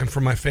all the cooking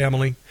for my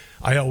family.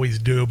 I always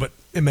do, but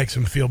it makes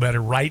them feel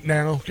better right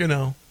now,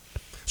 So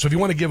if you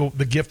want to give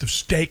the gift of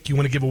steak, you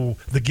want to give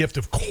the gift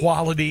of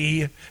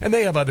quality, and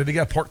they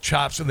got pork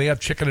chops, and they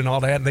have chicken and all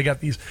that, and they got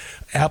these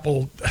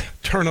apple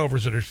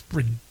turnovers that are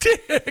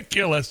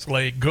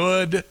ridiculously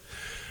good.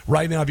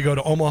 Right now, if you go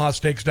to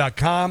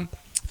omahasteaks.com,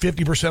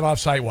 50% off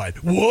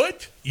site-wide.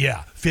 What?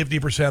 Yeah,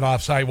 50%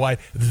 off site-wide.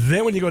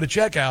 Then when you go to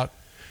checkout,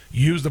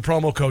 use the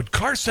promo code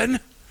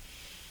Carson,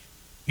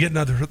 get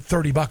another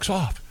 $30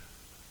 off.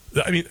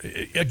 I mean,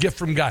 a gift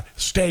from God.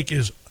 Steak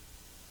is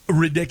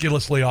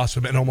ridiculously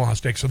awesome, and Omaha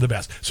Steaks are the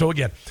best. So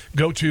again,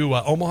 go to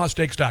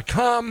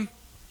omahasteaks.com,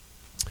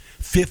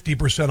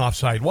 50% off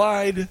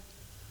site-wide.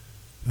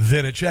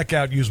 Then at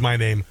checkout, use my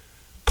name,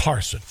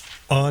 Carson.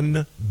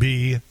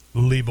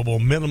 Unbelievable.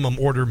 Minimum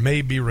order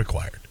may be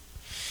required.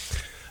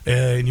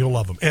 And you'll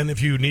love them. And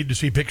if you need to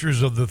see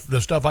pictures of the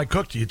stuff I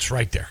cooked, it's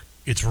right there.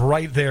 It's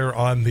right there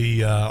on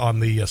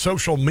the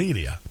social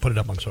media. Put it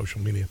up on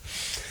social media.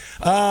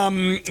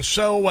 I'm going to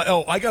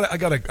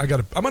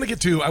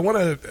get to, I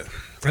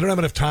don't have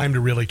enough time to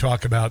really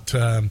talk about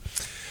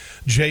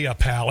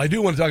Jayapal. I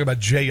do want to talk about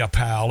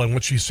Jayapal and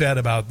what she said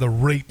about the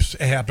rapes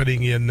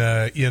happening in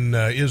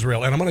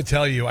Israel. And I'm going to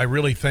tell you, I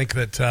really think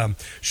that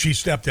she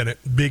stepped in it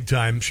big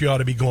time. She ought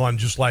to be gone,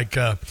 just like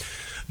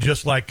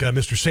just like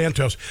Mr.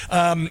 Santos.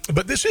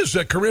 But this is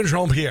Karine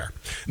Jean-Pierre.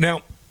 Now, I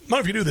don't know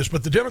if you knew this,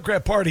 but the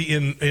Democrat Party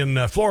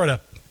in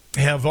Florida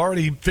have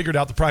already figured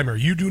out the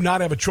primary. You do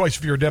not have a choice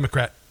if you're a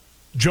Democrat.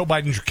 Joe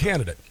Biden's your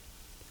candidate.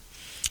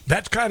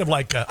 That's kind of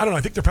like, I don't know,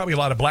 I think there are probably a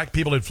lot of black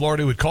people in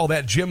Florida who would call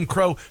that Jim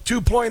Crow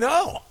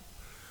 2.0.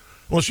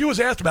 Well, she was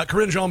asked about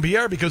Karine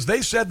Jean-Pierre because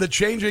they said that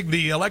changing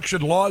the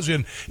election laws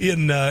in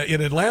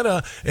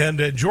Atlanta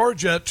and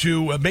Georgia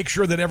to make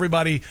sure that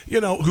everybody,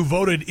 who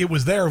voted, it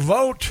was their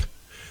vote,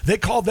 they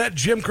called that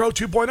Jim Crow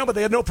 2.0, but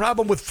they had no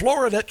problem with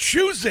Florida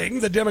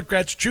the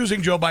Democrats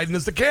choosing Joe Biden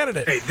as the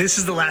candidate. Hey, this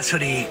is the last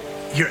hoodie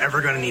you're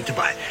ever going to need to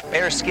buy.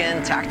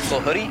 Bearskin tactical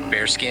hoodie.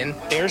 Bearskin.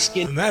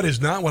 And that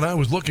is not what I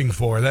was looking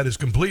for. That is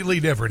completely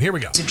different. Here we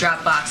go. To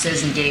drop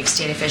boxes and gave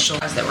state officials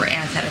that were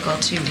antithetical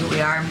to who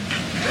we are.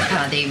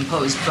 They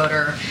imposed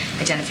voter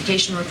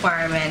identification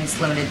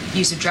requirements, limited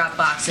use of drop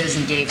boxes,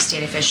 and gave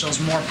state officials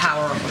more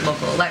power over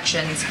local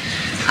elections.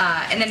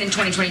 And then in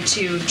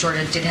 2022,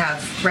 Georgia did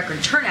have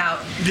record turnout.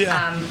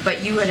 Yeah.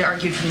 But you had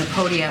argued from the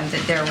podium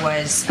that there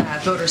was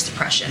voter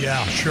suppression.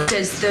 Yeah, sure.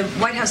 Does the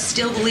White House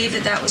still believe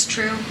that that was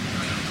true?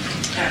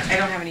 I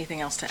don't have anything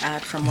else to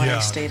add from what I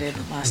stated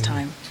last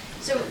time.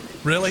 So,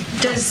 really?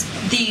 Does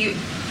the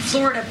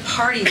Florida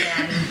party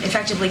then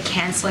effectively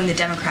canceling the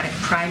Democratic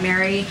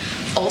primary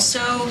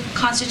also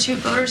constitute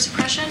voter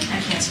suppression?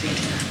 I can't speak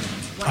to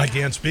that. I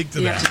can't speak to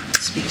you that. have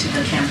to speak to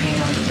the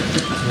campaign on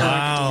the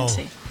Wow.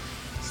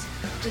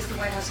 Does the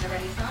White House have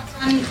any thoughts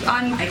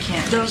on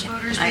those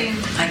voters being?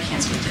 I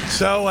can't speak to that.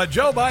 So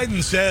Joe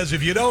Biden says,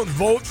 if you don't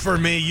vote for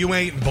me, you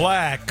ain't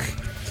black.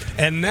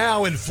 And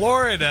now in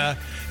Florida,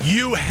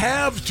 you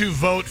have to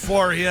vote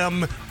for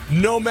him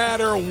no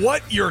matter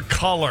what your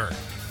color.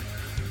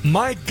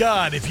 My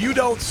God, if you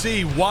don't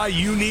see why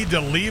you need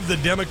to leave the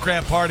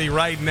Democrat Party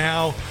right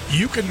now,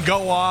 you can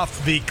go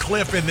off the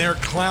cliff in their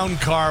clown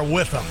car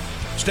with them.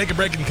 Let's take a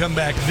break and come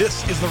back.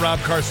 This is the Rob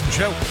Carson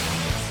Show.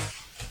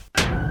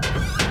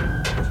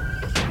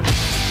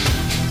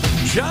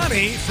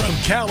 Johnny from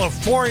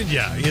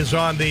California is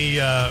on the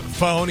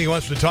phone. He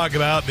wants to talk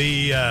about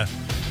the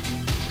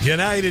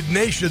United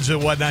Nations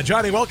and whatnot.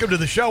 Johnny, welcome to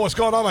the show. What's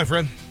going on, my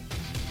friend?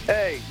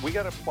 Hey, we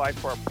got to apply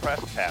for our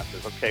press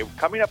passes, okay?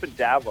 Coming up in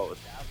Davos,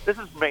 this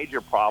is a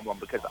major problem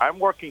because I'm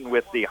working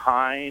with the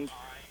Heinz,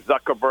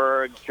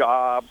 Zuckerberg,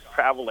 Jobs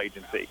travel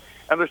agency,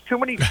 and there's too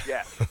many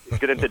jets to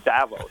get into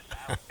Davos.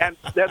 And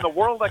then the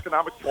World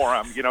Economic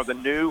Forum,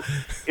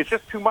 it's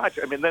just too much.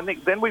 I mean,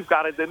 then we've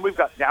got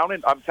down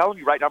in, I'm telling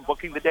you right now, I'm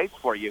booking the dates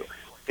for you.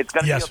 It's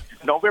going to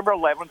be November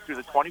 11th through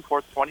the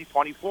 24th,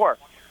 2024.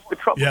 The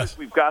trouble is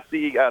we've got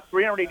the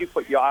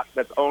 380-foot yacht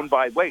that's owned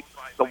by,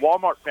 the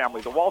Walmart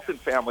family, the Walton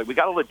family. We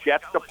got all the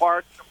jets to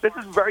park. This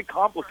is very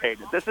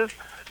complicated. This is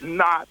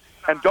not,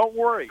 and don't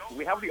worry,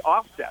 we have the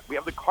offset. We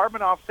have the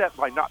carbon offset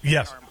by not paying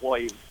our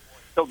employees.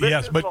 So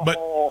this is the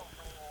whole,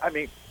 I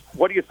mean,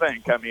 what do you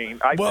think? I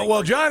mean,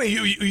 well, Johnny,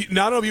 you, I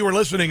don't know if you were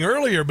listening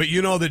earlier, but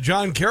you know that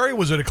John Kerry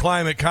was at a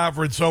climate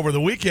conference over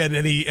the weekend,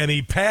 and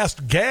he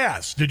passed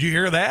gas. Did you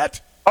hear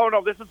that? Oh,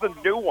 no, this is the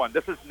new one.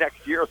 This is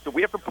next year, so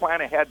we have to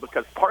plan ahead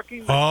because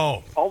parking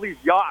all these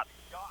yachts,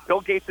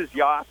 Bill Gates'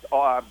 yachts,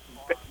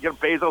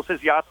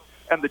 Bezos' yachts,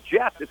 and the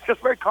jets, it's just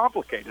very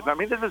complicated. I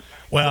mean, this is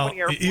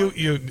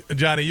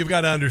Johnny, you've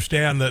got to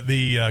understand that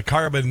the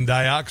carbon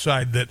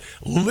dioxide that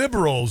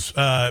liberals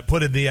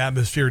put in the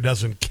atmosphere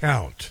doesn't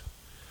count.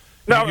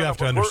 You have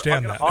to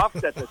understand that.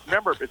 Offset this.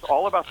 Remember, it's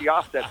all about the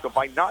offset. So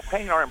by not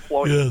paying our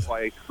employees,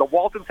 the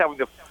Waltons having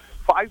the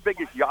 5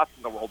 biggest yachts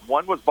in the world.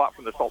 One was bought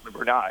from the Sultan of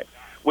Brunei,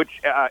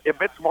 which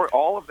emits more.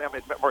 All of them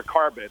emit more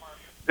carbon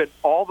than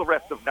all the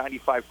rest of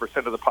 95%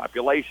 of the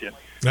population.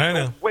 I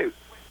know. Wait,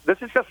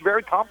 this is just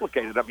very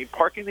complicated. I mean,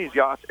 parking these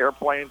yachts,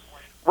 airplanes.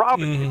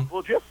 Robin, it's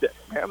logistics,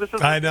 man. This is.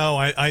 I know.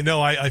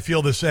 I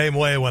feel the same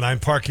way when I'm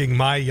parking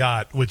my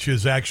yacht, which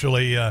is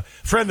actually a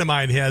friend of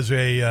mine has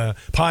a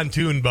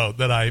pontoon boat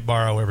that I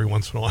borrow every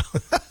once in a while.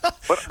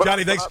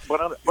 Johnny, thanks.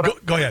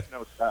 Go ahead.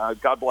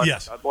 God bless.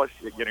 Yes. God bless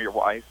your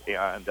wife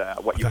and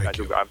what you guys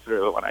have gone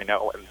through. And I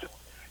know, and just,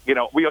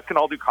 we can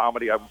all do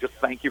comedy. I just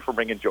thank you for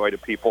bringing joy to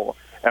people.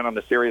 And on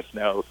a serious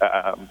note,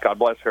 God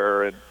bless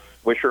her and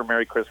wish her a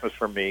Merry Christmas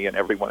from me and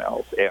everyone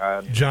else.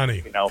 And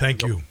Johnny,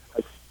 thank you.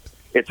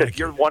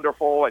 You're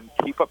wonderful, and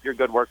keep up your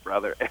good work,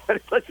 brother.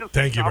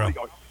 Thank you, bro.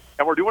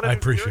 And we're doing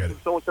it in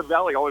Silicon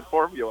Valley. I'll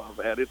inform you of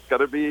it. It's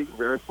going to be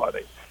very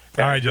funny.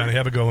 All right, Johnny,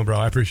 have a good one, bro.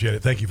 I appreciate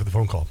it. Thank you for the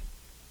phone call.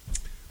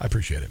 I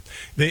appreciate it.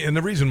 And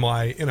the reason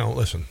why,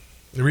 listen,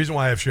 the reason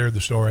why I've shared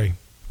the story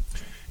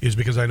is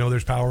because I know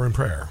there's power in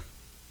prayer.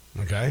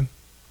 Okay?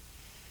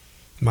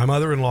 My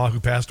mother-in-law,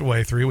 who passed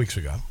away 3 weeks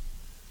ago,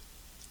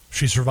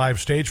 she survived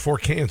stage 4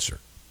 cancer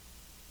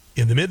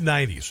in the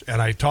mid-'90s,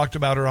 and I talked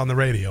about her on the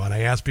radio, and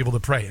I asked people to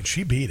pray, and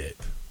she beat it.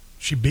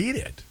 She beat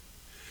it.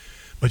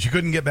 But you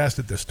couldn't get past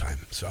it this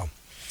time. So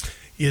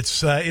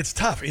it's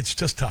tough. It's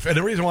just tough. And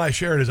the reason why I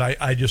share it is I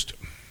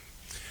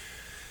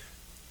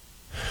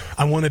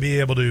want to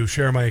be able to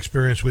share my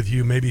experience with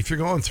you, maybe if you're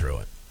going through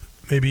it.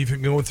 Maybe if you're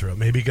going through it,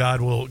 maybe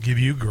God will give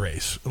you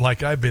grace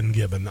like I've been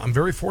given. I'm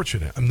very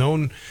fortunate. I've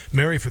known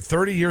Mary for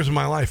 30 years of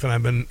my life, and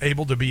I've been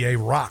able to be a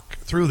rock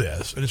through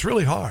this, and it's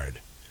really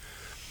hard.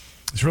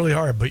 It's really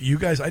hard, but you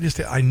guys,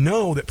 I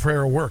know that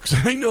prayer works.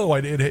 I know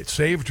it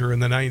saved her in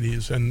the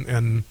 90s,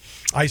 and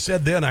I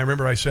said then, I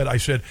remember I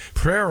said,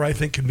 prayer, I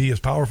think, can be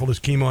as powerful as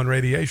chemo and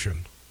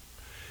radiation,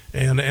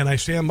 and I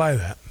stand by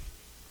that.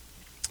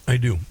 I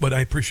do, but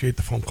I appreciate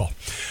the phone call.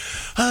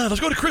 Let's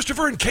go to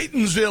Christopher in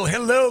Catonsville.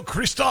 Hello,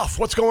 Christoph.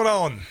 What's going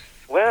on?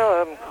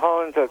 Well, I'm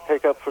calling to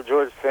take up for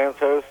George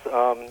Santos.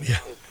 It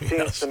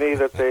seems to me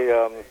that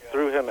they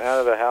threw him out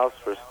of the House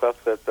for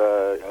stuff that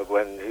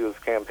when he was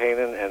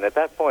campaigning, and at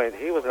that point,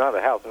 he was not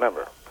a House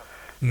member.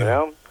 No. You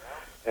know?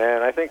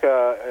 And I think,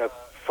 as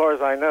far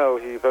as I know,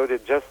 he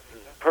voted just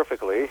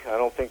perfectly. I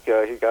don't think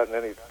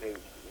he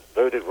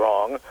voted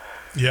wrong.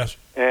 Yes.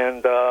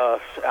 And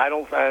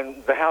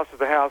and the House is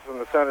the House, and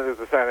the Senate is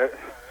the Senate.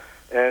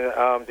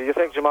 And do you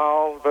think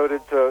Jamal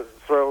voted to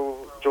throw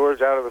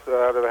George out of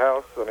the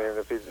House?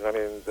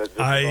 That's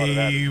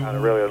kind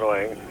of really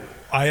annoying.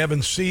 I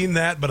haven't seen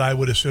that, but I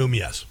would assume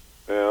yes.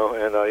 You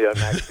know, and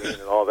Maxine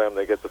and all them,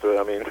 they get to throw.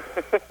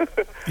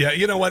 Yeah,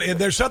 you know what? And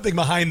there's something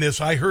behind this.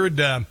 I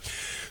heard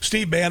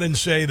Steve Bannon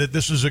say that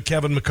this is a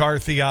Kevin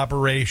McCarthy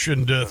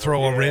operation to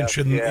throw a wrench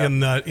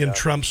in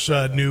Trump's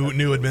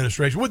new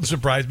administration. Wouldn't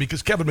surprise me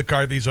because Kevin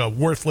McCarthy's a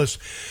worthless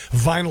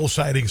vinyl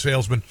siding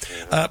salesman.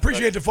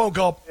 Appreciate the phone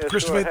call, yeah,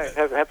 Christopher.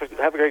 Sure.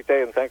 Have a great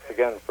day, and thanks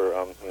again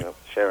for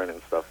sharing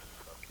and stuff.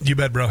 You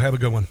bet, bro. Have a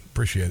good one.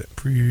 Appreciate it.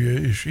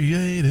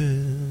 Appreciate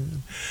it.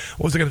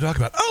 What was I going to talk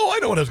about? Oh, I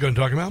know what I was going to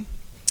talk about.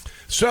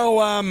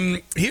 So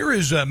here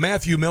is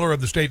Matthew Miller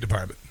of the State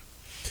Department.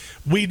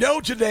 We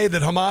know today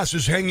that Hamas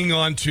is hanging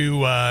on to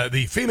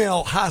the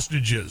female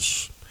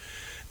hostages.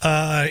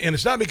 And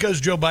it's not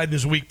because Joe Biden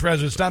is a weak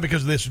president. It's not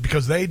because of this. It's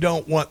because they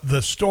don't want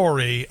the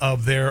story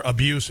of their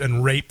abuse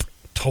and rape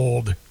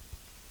told.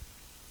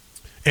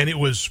 And it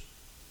was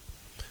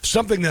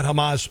something that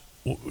Hamas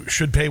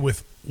should pay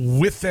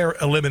with their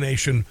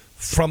elimination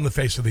from the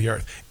face of the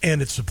earth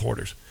and its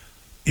supporters.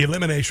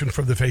 Elimination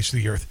from the face of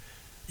the earth.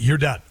 You're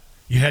done.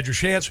 You had your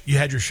chance. You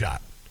had your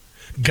shot.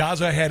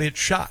 Gaza had its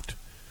shot.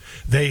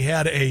 They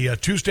had a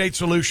two-state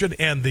solution,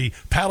 and the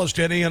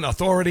Palestinian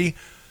Authority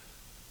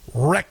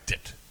wrecked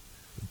it.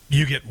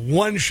 You get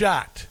one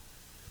shot.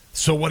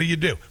 So what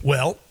do?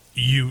 Well,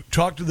 you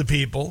talk to the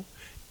people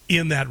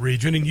in that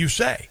region, and you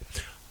say,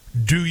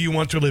 do you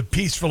want to live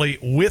peacefully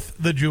with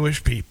the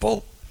Jewish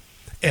people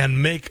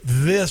and make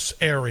this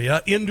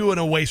area into an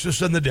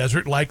oasis in the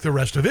desert like the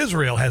rest of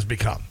Israel has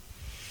become?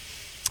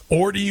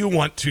 Or do you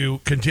want to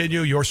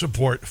continue your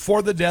support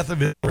for the death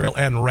of Israel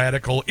and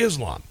radical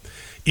Islam?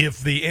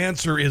 If the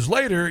answer is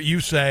later,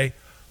 you say,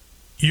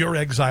 you're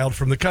exiled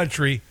from the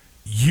country.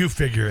 You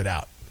figure it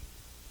out.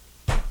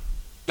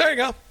 There you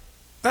go.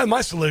 That's my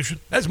solution.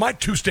 That's my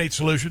two-state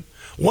solution.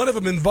 One of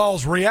them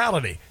involves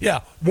reality. Yeah,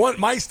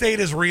 my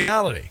state is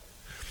reality.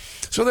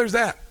 So there's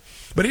that.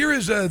 But here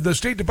is the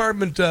State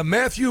Department,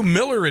 Matthew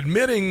Miller,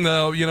 admitting,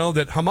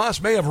 that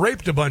Hamas may have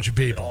raped a bunch of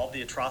people. All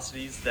the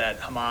atrocities that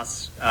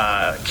Hamas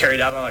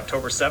carried out on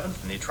October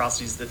 7th and the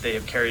atrocities that they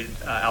have carried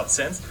out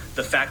since,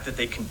 the fact that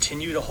they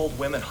continue to hold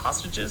women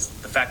hostages,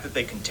 the fact that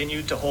they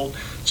continue to hold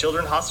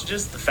children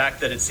hostages, the fact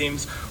that it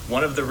seems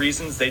one of the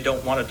reasons they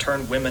don't want to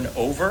turn women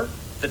over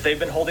that they've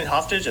been holding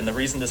hostage, and the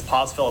reason this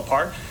pause fell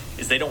apart,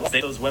 is they don't want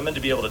those women to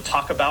be able to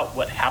talk about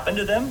what happened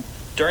to them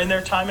during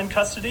their time in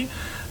custody.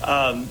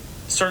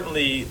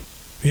 Certainly.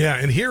 Yeah,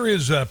 and here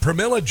is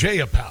Pramila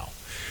Jayapal.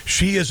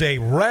 She is a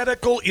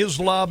radical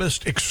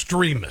Islamist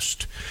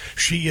extremist.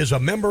 She is a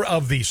member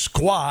of the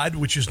Squad,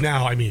 which is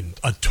now,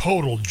 a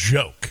total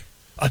joke.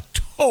 A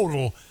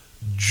total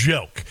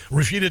joke.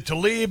 Rashida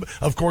Tlaib,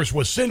 of course,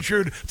 was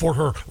censured for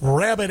her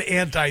rabid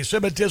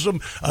anti-Semitism,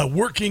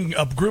 working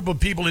a group of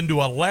people into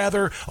a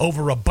lather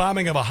over a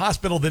bombing of a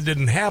hospital that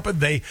didn't happen.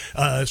 They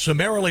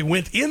summarily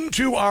went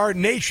into our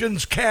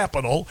nation's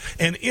capital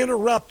and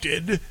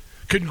interrupted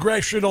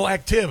congressional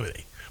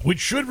activity, which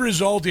should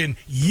result in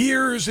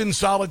years in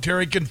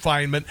solitary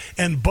confinement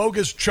and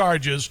bogus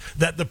charges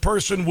that the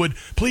person would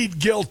plead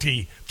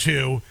guilty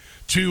to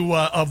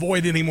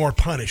avoid any more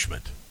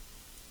punishment.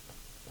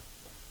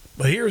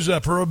 But here's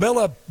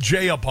Pramila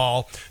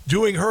Jayapal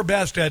doing her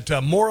best at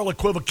moral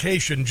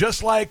equivocation,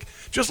 just like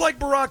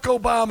Barack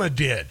Obama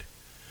did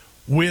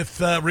with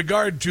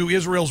regard to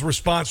Israel's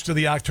response to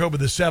the October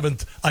the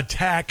 7th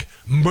attack,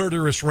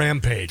 murderous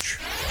rampage.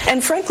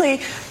 And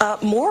frankly,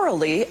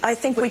 morally, I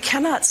think we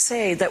cannot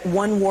say that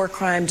one war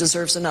crime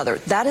deserves another.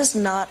 That is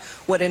not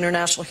what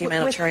international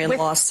humanitarian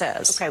law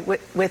says. Okay,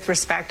 with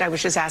respect, I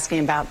was just asking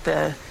about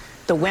the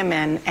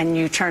women, and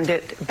you turned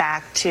it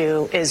back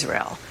to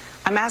Israel.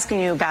 I'm asking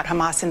you about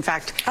Hamas. In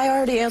fact, I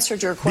already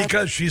answered your question.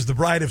 Because she's the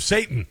bride of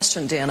Satan.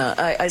 Dana,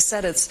 I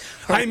said it's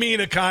I mean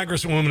a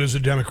congresswoman who's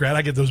a Democrat.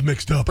 I get those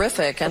mixed up.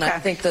 Horrific, and I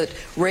think that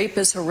rape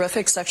is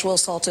horrific, sexual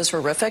assault is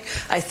horrific.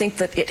 I think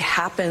that it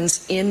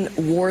happens in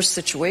war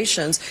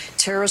situations,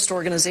 terrorist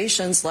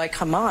organizations like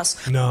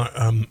Hamas. No,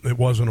 it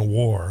wasn't a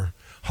war.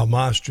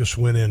 Hamas just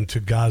went into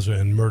Gaza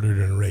and murdered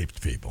and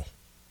raped people.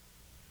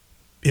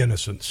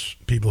 Innocents,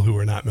 people who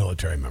are not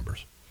military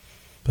members.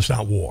 That's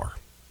not war.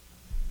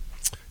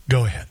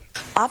 Go ahead.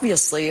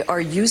 Obviously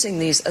are using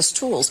these as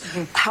tools.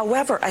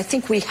 However, I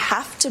think we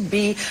have to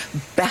be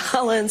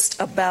balanced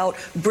about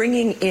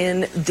bringing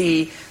in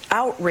the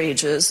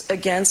outrages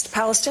against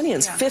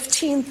Palestinians.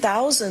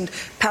 15,000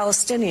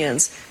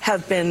 Palestinians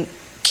have been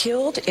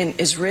killed in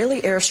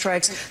Israeli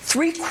airstrikes,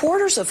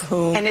 3/4 of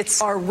whom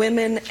are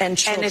women and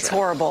children. And it's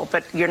horrible,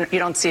 but you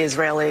don't see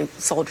Israeli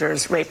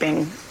soldiers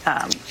raping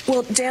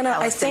well, Dana,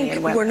 I think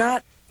women. we're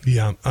not...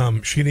 Yeah,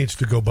 she needs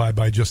to go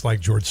bye-bye just like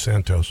George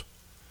Santos.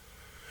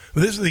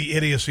 This is the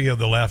idiocy of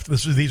the left.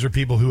 These are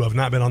people who have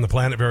not been on the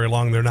planet very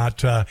long. They're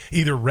not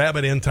either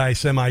rabid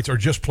anti-Semites or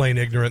just plain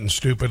ignorant and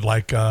stupid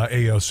like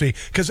AOC,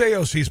 because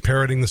AOC is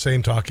parroting the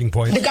same talking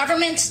points. The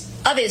government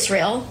of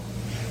Israel,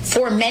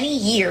 for many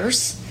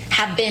years,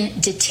 have been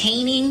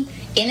detaining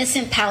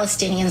innocent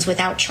Palestinians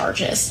without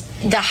charges.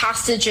 The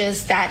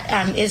hostages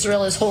that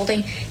Israel is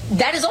holding,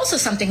 that is also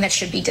something that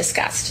should be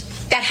discussed.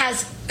 That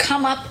has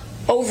come up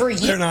over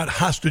years. They're not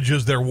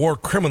hostages, they're war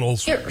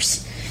criminals.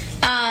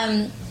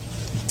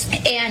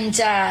 And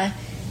that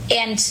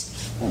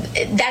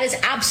is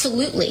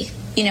absolutely,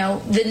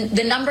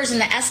 the numbers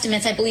and the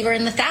estimates, I believe, are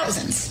in the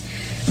thousands.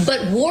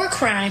 But war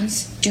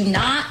crimes do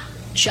not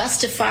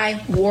justify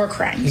war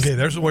crimes. Okay,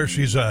 there's where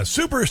she's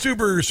super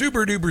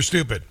duper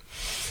stupid.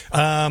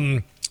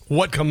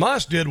 What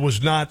Hamas did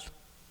was not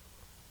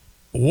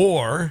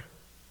war.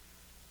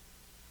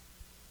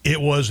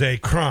 It was a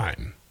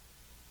crime.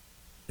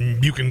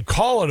 You can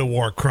call it a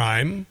war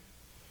crime,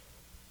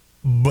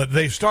 but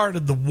they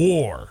started the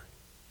war.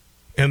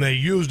 And they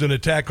used an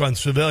attack on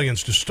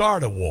civilians to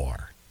start a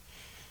war.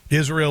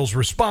 Israel's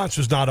response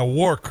is not a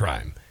war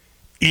crime.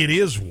 It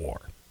is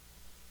war.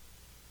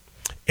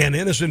 And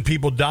innocent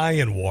people die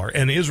in war.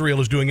 And Israel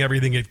is doing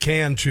everything it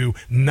can to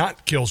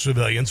not kill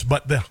civilians.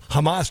 But the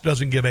Hamas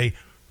doesn't give a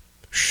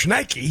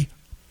shnikey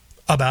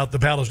about the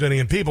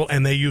Palestinian people.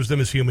 And they use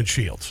them as human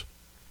shields.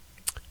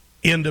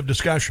 End of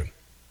discussion.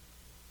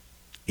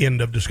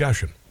 End of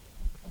discussion.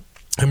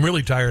 I'm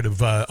really tired of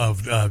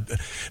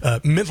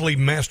mentally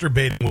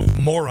masturbating with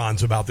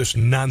morons about this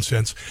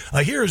nonsense.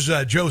 Here's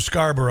Joe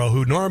Scarborough,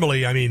 who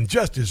normally,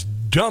 just as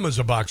dumb as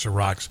a box of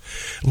rocks.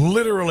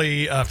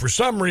 Literally, for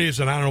some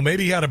reason, I don't know,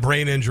 maybe he had a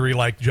brain injury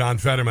like John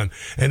Fetterman,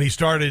 and he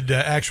started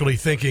actually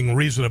thinking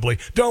reasonably.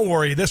 Don't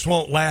worry, this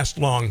won't last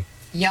long.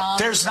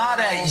 There's not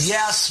a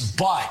yes,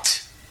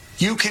 but.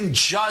 You can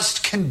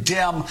just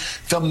condemn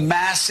the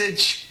massive,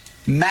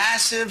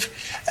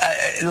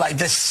 like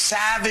the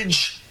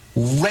savage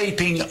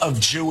raping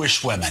of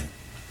Jewish women.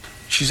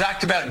 She's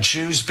asked about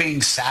Jews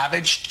being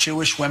savage,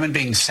 Jewish women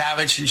being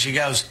savage, and she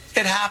goes,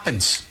 it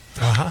happens.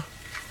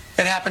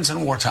 It happens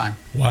in wartime.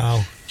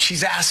 Wow.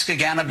 She's asked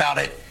again about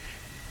it,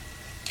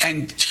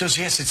 and she goes,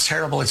 yes, it's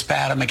terrible, it's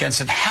bad, I'm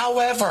against it.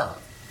 However,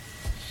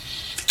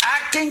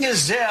 acting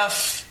as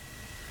if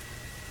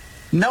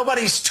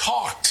nobody's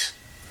talked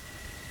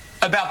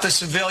about the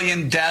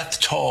civilian death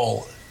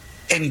toll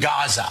in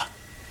Gaza.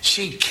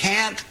 She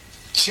can't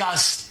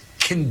just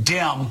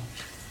condemn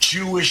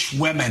Jewish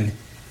women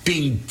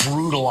being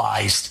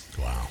brutalized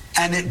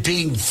and it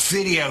being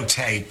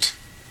videotaped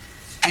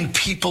and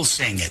people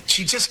seeing it.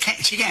 She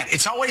can't.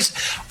 It's always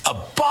a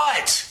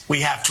but.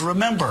 We have to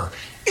remember,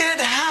 it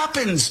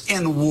happens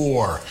in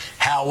war.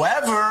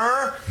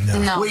 However,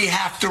 we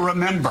have to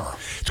remember.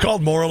 It's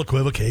called moral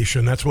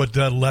equivocation. That's what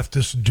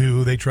leftists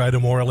do. They try to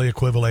morally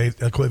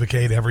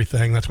equivocate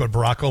everything. That's what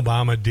Barack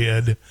Obama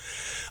did.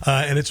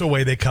 And it's a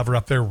way they cover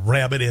up their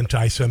rabid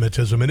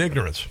anti-Semitism and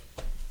ignorance.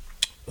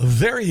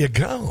 There you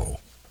go.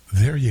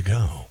 There you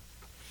go.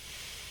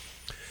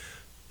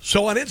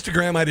 So on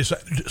Instagram, I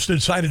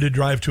decided to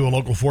drive to a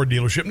local Ford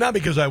dealership, not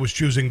because I was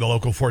choosing the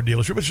local Ford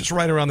dealership. It's just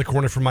right around the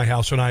corner from my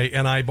house, and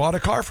I bought a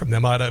car from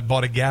them. I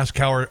bought a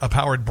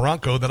gas-powered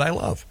Bronco that I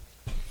love.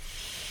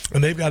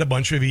 And they've got a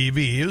bunch of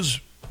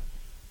EVs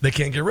they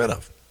can't get rid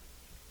of.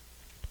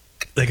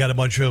 They got a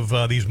bunch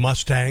of these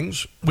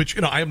Mustangs,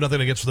 which, I have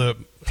nothing against the...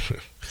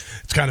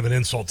 It's kind of an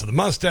insult to the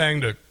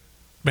Mustang to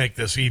make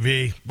this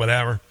EV,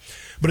 whatever.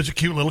 But it's a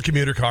cute little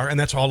commuter car, and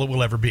that's all it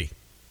will ever be.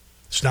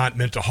 It's not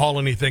meant to haul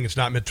anything. It's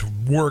not meant to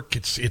work.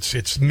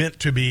 It's meant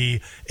to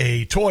be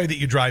a toy that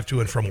you drive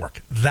to and from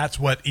work. That's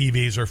what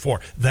EVs are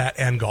for. That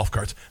and golf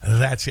carts.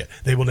 That's it.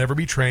 They will never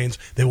be trains.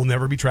 They will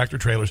never be tractor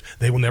trailers.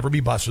 They will never be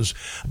buses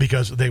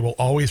because they will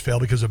always fail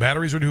because the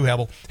batteries are too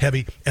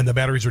heavy and the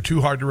batteries are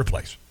too hard to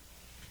replace.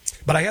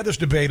 But I had this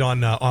debate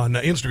on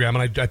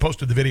Instagram, and I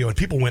posted the video, and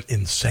people went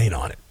insane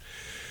on it.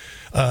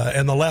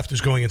 And the left is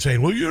going and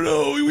saying, well,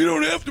 we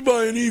don't have to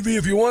buy an EV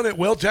if you want it.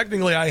 Well,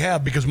 technically I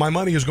have, because my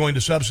money is going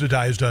to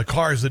subsidize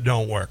cars that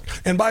don't work.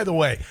 And by the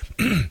way,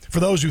 for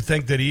those who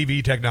think that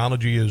EV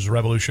technology is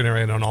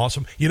revolutionary and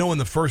awesome, when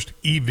the first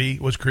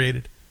EV was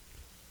created?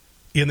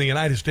 In the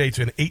United States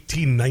in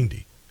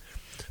 1890.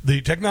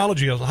 The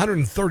technology is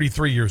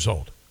 133 years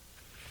old.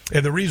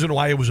 And the reason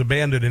why it was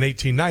abandoned in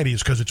 1890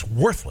 is because it's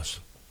worthless.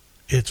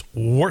 It's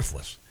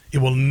worthless. It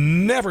will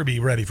never be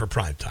ready for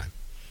prime time.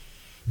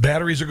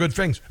 Batteries are good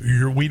things.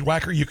 Your weed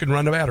whacker, you can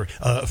run a battery.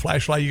 A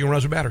flashlight, you can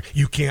run a battery.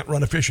 You can't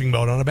run a fishing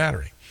boat on a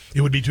battery.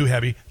 It would be too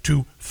heavy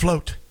to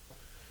float.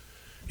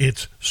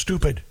 It's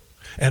stupid.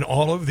 And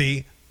all of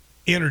the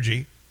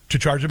energy to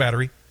charge a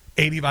battery,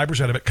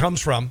 85% of it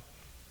comes from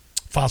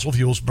fossil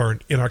fuels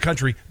burned in our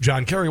country.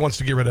 John Kerry wants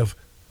to get rid of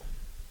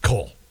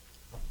coal.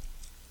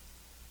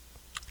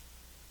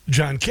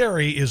 John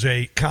Kerry is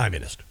a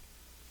communist.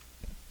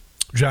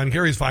 John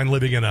Kerry's fine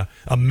living in a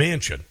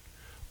mansion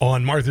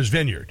on Martha's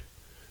Vineyard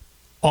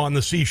on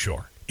the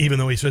seashore, even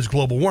though he says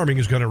global warming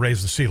is going to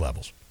raise the sea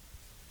levels.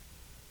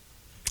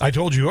 I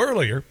told you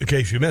earlier, in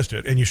case you missed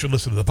it, and you should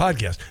listen to the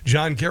podcast,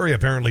 John Kerry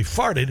apparently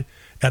farted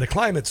at a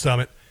climate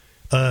summit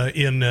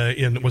in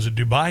was it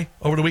Dubai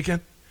over the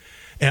weekend?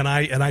 And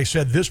I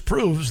said this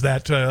proves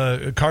that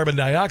carbon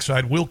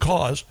dioxide will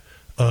cause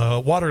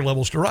water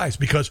levels to rise,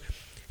 because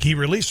he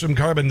released some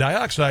carbon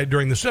dioxide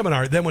during the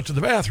seminar, then went to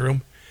the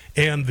bathroom,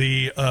 and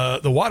the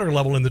water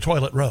level in the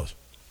toilet rose.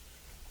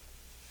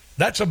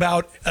 That's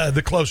about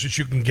the closest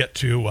you can get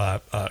to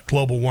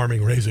global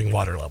warming raising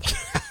water levels.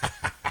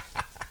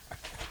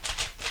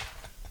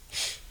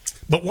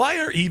 But why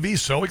are EVs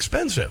so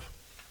expensive?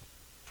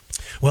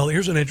 Well,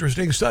 here's an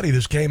interesting study.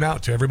 This came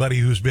out to everybody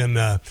who's been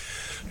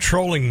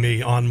trolling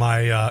me on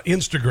my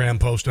Instagram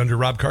post under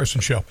Rob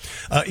Carson Show.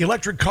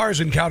 Electric cars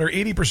encounter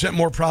 80%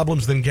 more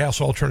problems than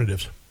gas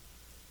alternatives.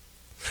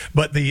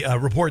 But the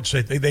reports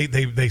say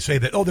they say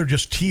that, they're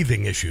just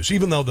teething issues,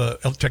 even though the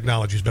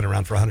technology's been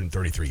around for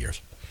 133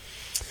 years.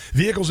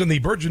 Vehicles in the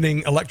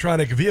burgeoning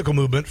electronic vehicle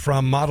movement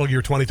from model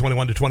year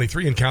 2021 to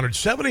 23 encountered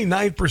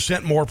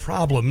 79% more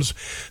problems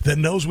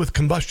than those with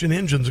combustion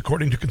engines,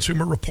 according to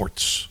Consumer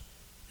Reports.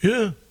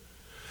 Yeah.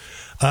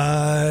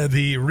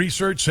 The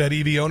research said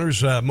EV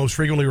owners most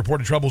frequently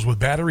reported troubles with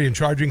battery and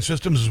charging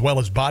systems, as well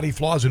as body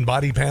flaws in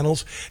body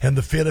panels and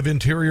the fit of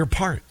interior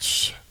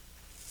parts.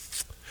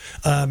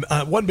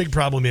 One big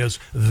problem is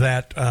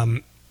that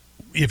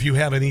if you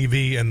have an EV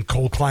in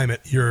cold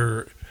climate,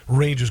 your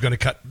range is going to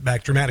cut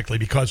back dramatically,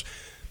 because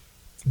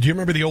do you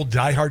remember the old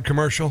Die Hard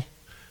commercial?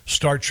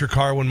 Start your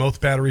car when most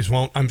batteries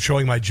won't. I'm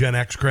showing my Gen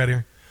X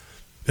credit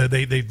here.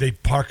 They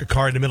park a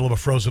car in the middle of a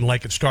frozen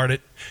lake and start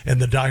it,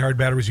 and the Die Hard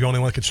battery is the only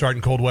one that can start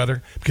in cold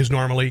weather, because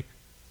normally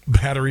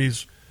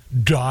batteries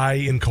die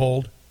in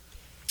cold.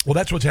 Well,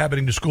 that's what's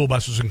happening to school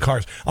buses and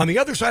cars. On the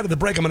other side of the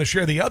break, I'm going to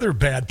share the other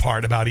bad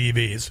part about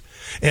EVs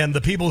and the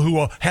people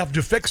who have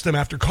to fix them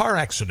after car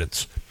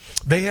accidents.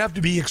 They have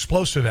to be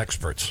explosive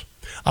experts.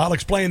 I'll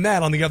explain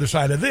that on the other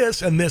side of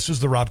this, and this is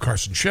the Rob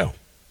Carson Show.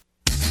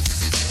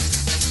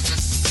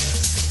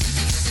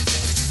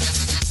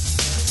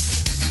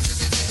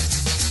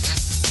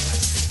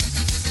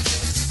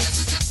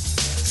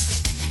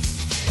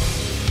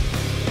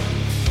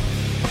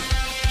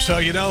 So,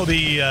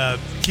 the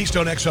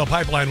Keystone XL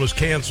pipeline was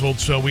canceled,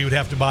 so we would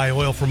have to buy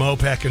oil from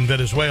OPEC in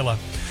Venezuela.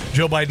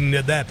 Joe Biden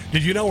did that.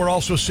 Did you know we're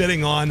also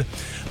sitting on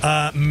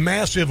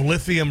massive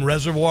lithium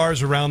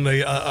reservoirs around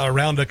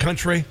the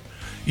country?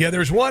 Yeah,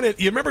 there's one.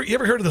 You ever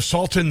heard of the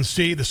Salton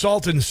Sea? The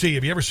Salton Sea.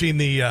 Have you ever seen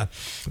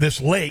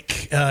this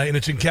lake? And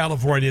it's in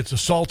California. It's the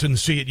Salton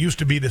Sea. It used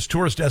to be this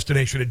tourist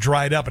destination. It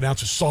dried up, and now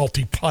it's a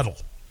salty puddle.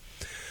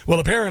 Well,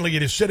 apparently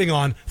it is sitting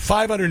on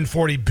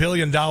 $540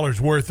 billion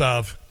worth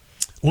of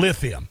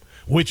lithium,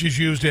 which is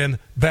used in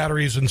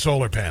batteries and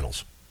solar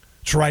panels.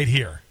 It's right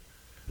here.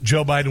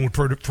 Joe Biden would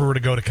prefer to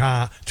go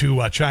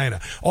to China.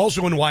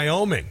 Also in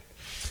Wyoming,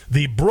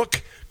 the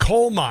Brook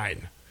coal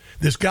mine.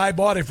 This guy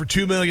bought it for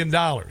 $2 million.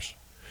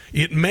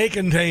 It may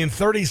contain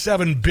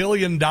 $37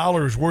 billion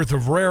worth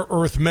of rare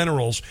earth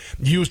minerals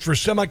used for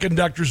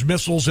semiconductors,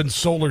 missiles, and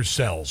solar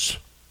cells.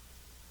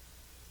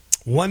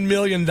 $1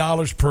 million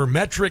per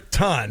metric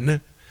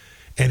ton,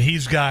 and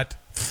he's got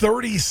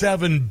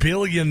 $37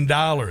 billion.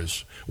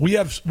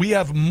 We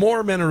have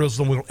more minerals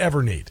than we'll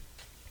ever need.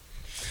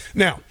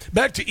 Now,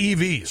 back to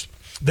EVs.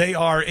 They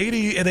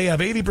have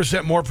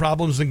 80% more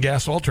problems than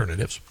gas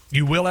alternatives.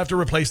 You will have to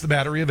replace the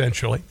battery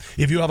eventually.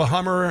 If you have a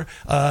Hummer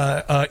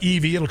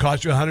EV, it'll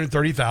cost you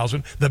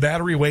 $130,000. The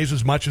battery weighs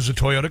as much as a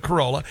Toyota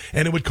Corolla,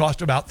 and it would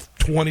cost about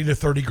 $20 to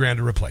 $30,000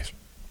 to replace.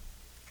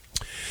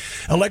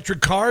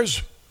 Electric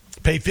cars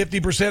pay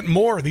 50%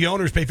 more. The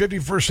owners pay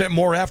 50%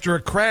 more after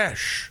a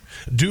crash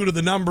due to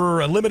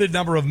a limited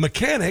number of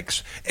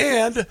mechanics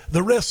and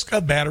the risk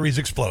of batteries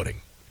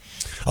exploding.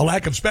 A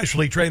lack of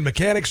specially trained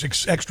mechanics,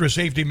 extra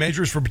safety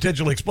measures for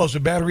potentially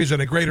explosive batteries,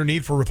 and a greater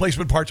need for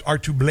replacement parts are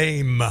to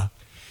blame.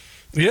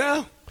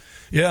 Yeah.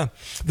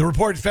 The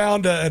report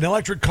found an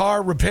electric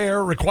car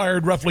repair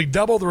required roughly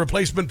double the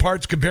replacement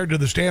parts compared to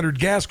the standard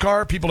gas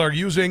car. People are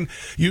used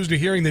to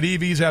hearing that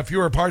EVs have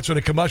fewer parts than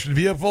a combustion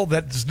vehicle.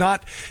 That's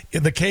not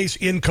the case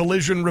in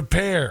collision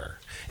repair.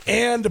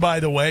 And,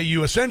 by the way,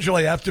 you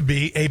essentially have to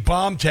be a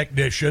bomb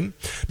technician,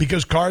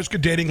 because cars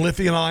containing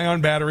lithium-ion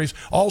batteries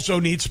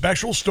also need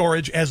special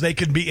storage, as they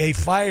can be a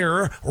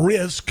fire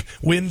risk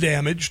when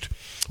damaged,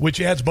 which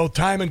adds both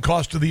time and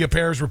cost to the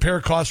repairs. Repair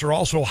costs are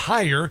also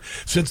higher,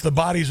 since the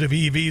bodies of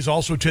EVs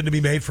also tend to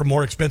be made from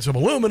more expensive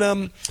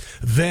aluminum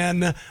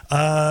than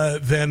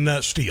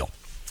steel.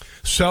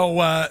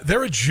 So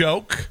they're a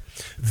joke.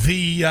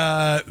 The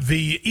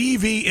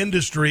EV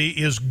industry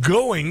is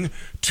going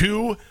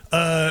to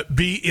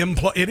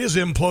it is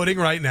imploding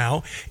right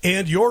now,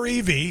 and your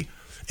EV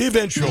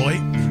eventually,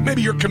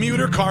 maybe your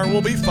commuter car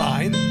will be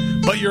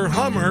fine, but your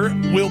Hummer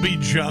will be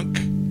junk.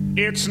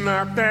 It's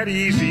not that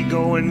easy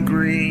going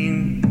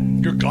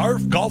green. Your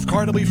golf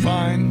cart will be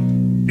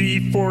fine.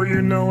 Before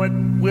you know it,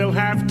 we'll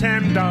have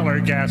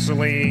 $10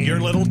 gasoline.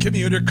 Your little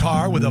commuter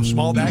car with a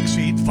small back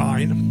seat,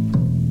 fine.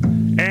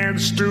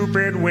 And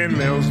stupid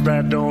windmills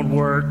that don't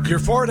work. Your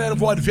Ford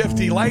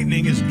F-150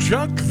 Lightning is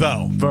junk,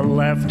 though. The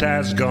left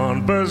has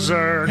gone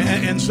berserk.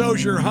 And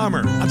so's your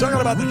Hummer. I'm talking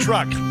about the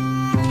truck,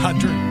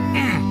 Hunter.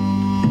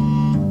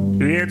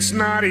 It's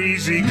not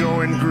easy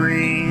going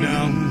green.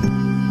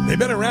 No. They've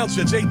been around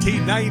since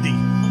 1890.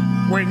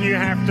 When you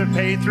have to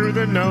pay through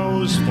the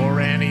nose for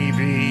an EV.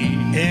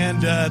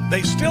 And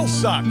they still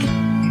suck.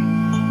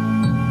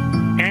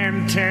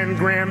 And 10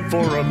 grand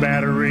for a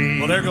battery.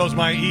 Well, there goes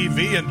my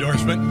EV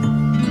endorsement.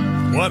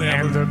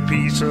 Whatever. And the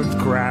piece of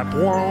crap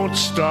won't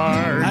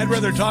start. I'd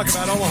rather talk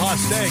about Omaha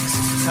steaks.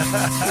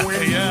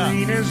 When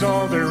green is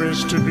all there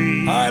is to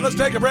be. All right, let's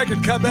take a break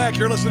and come back.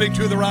 You're listening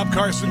to The Rob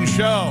Carson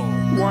Show.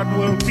 What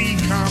will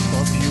become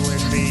of you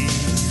and me?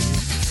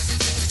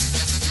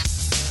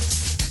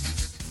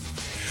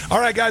 All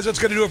right, guys, that's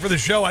going to do it for the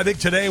show. I think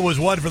today was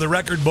one for the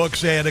record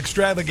books and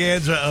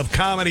extravaganza of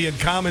comedy and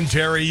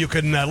commentary. You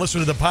can listen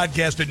to the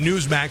podcast at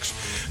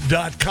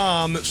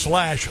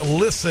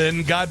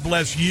newsmax.com/listen. God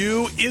bless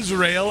you,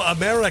 Israel,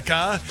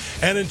 America.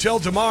 And until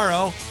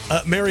tomorrow,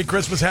 Merry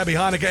Christmas, Happy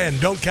Hanukkah, and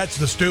don't catch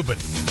the stupid.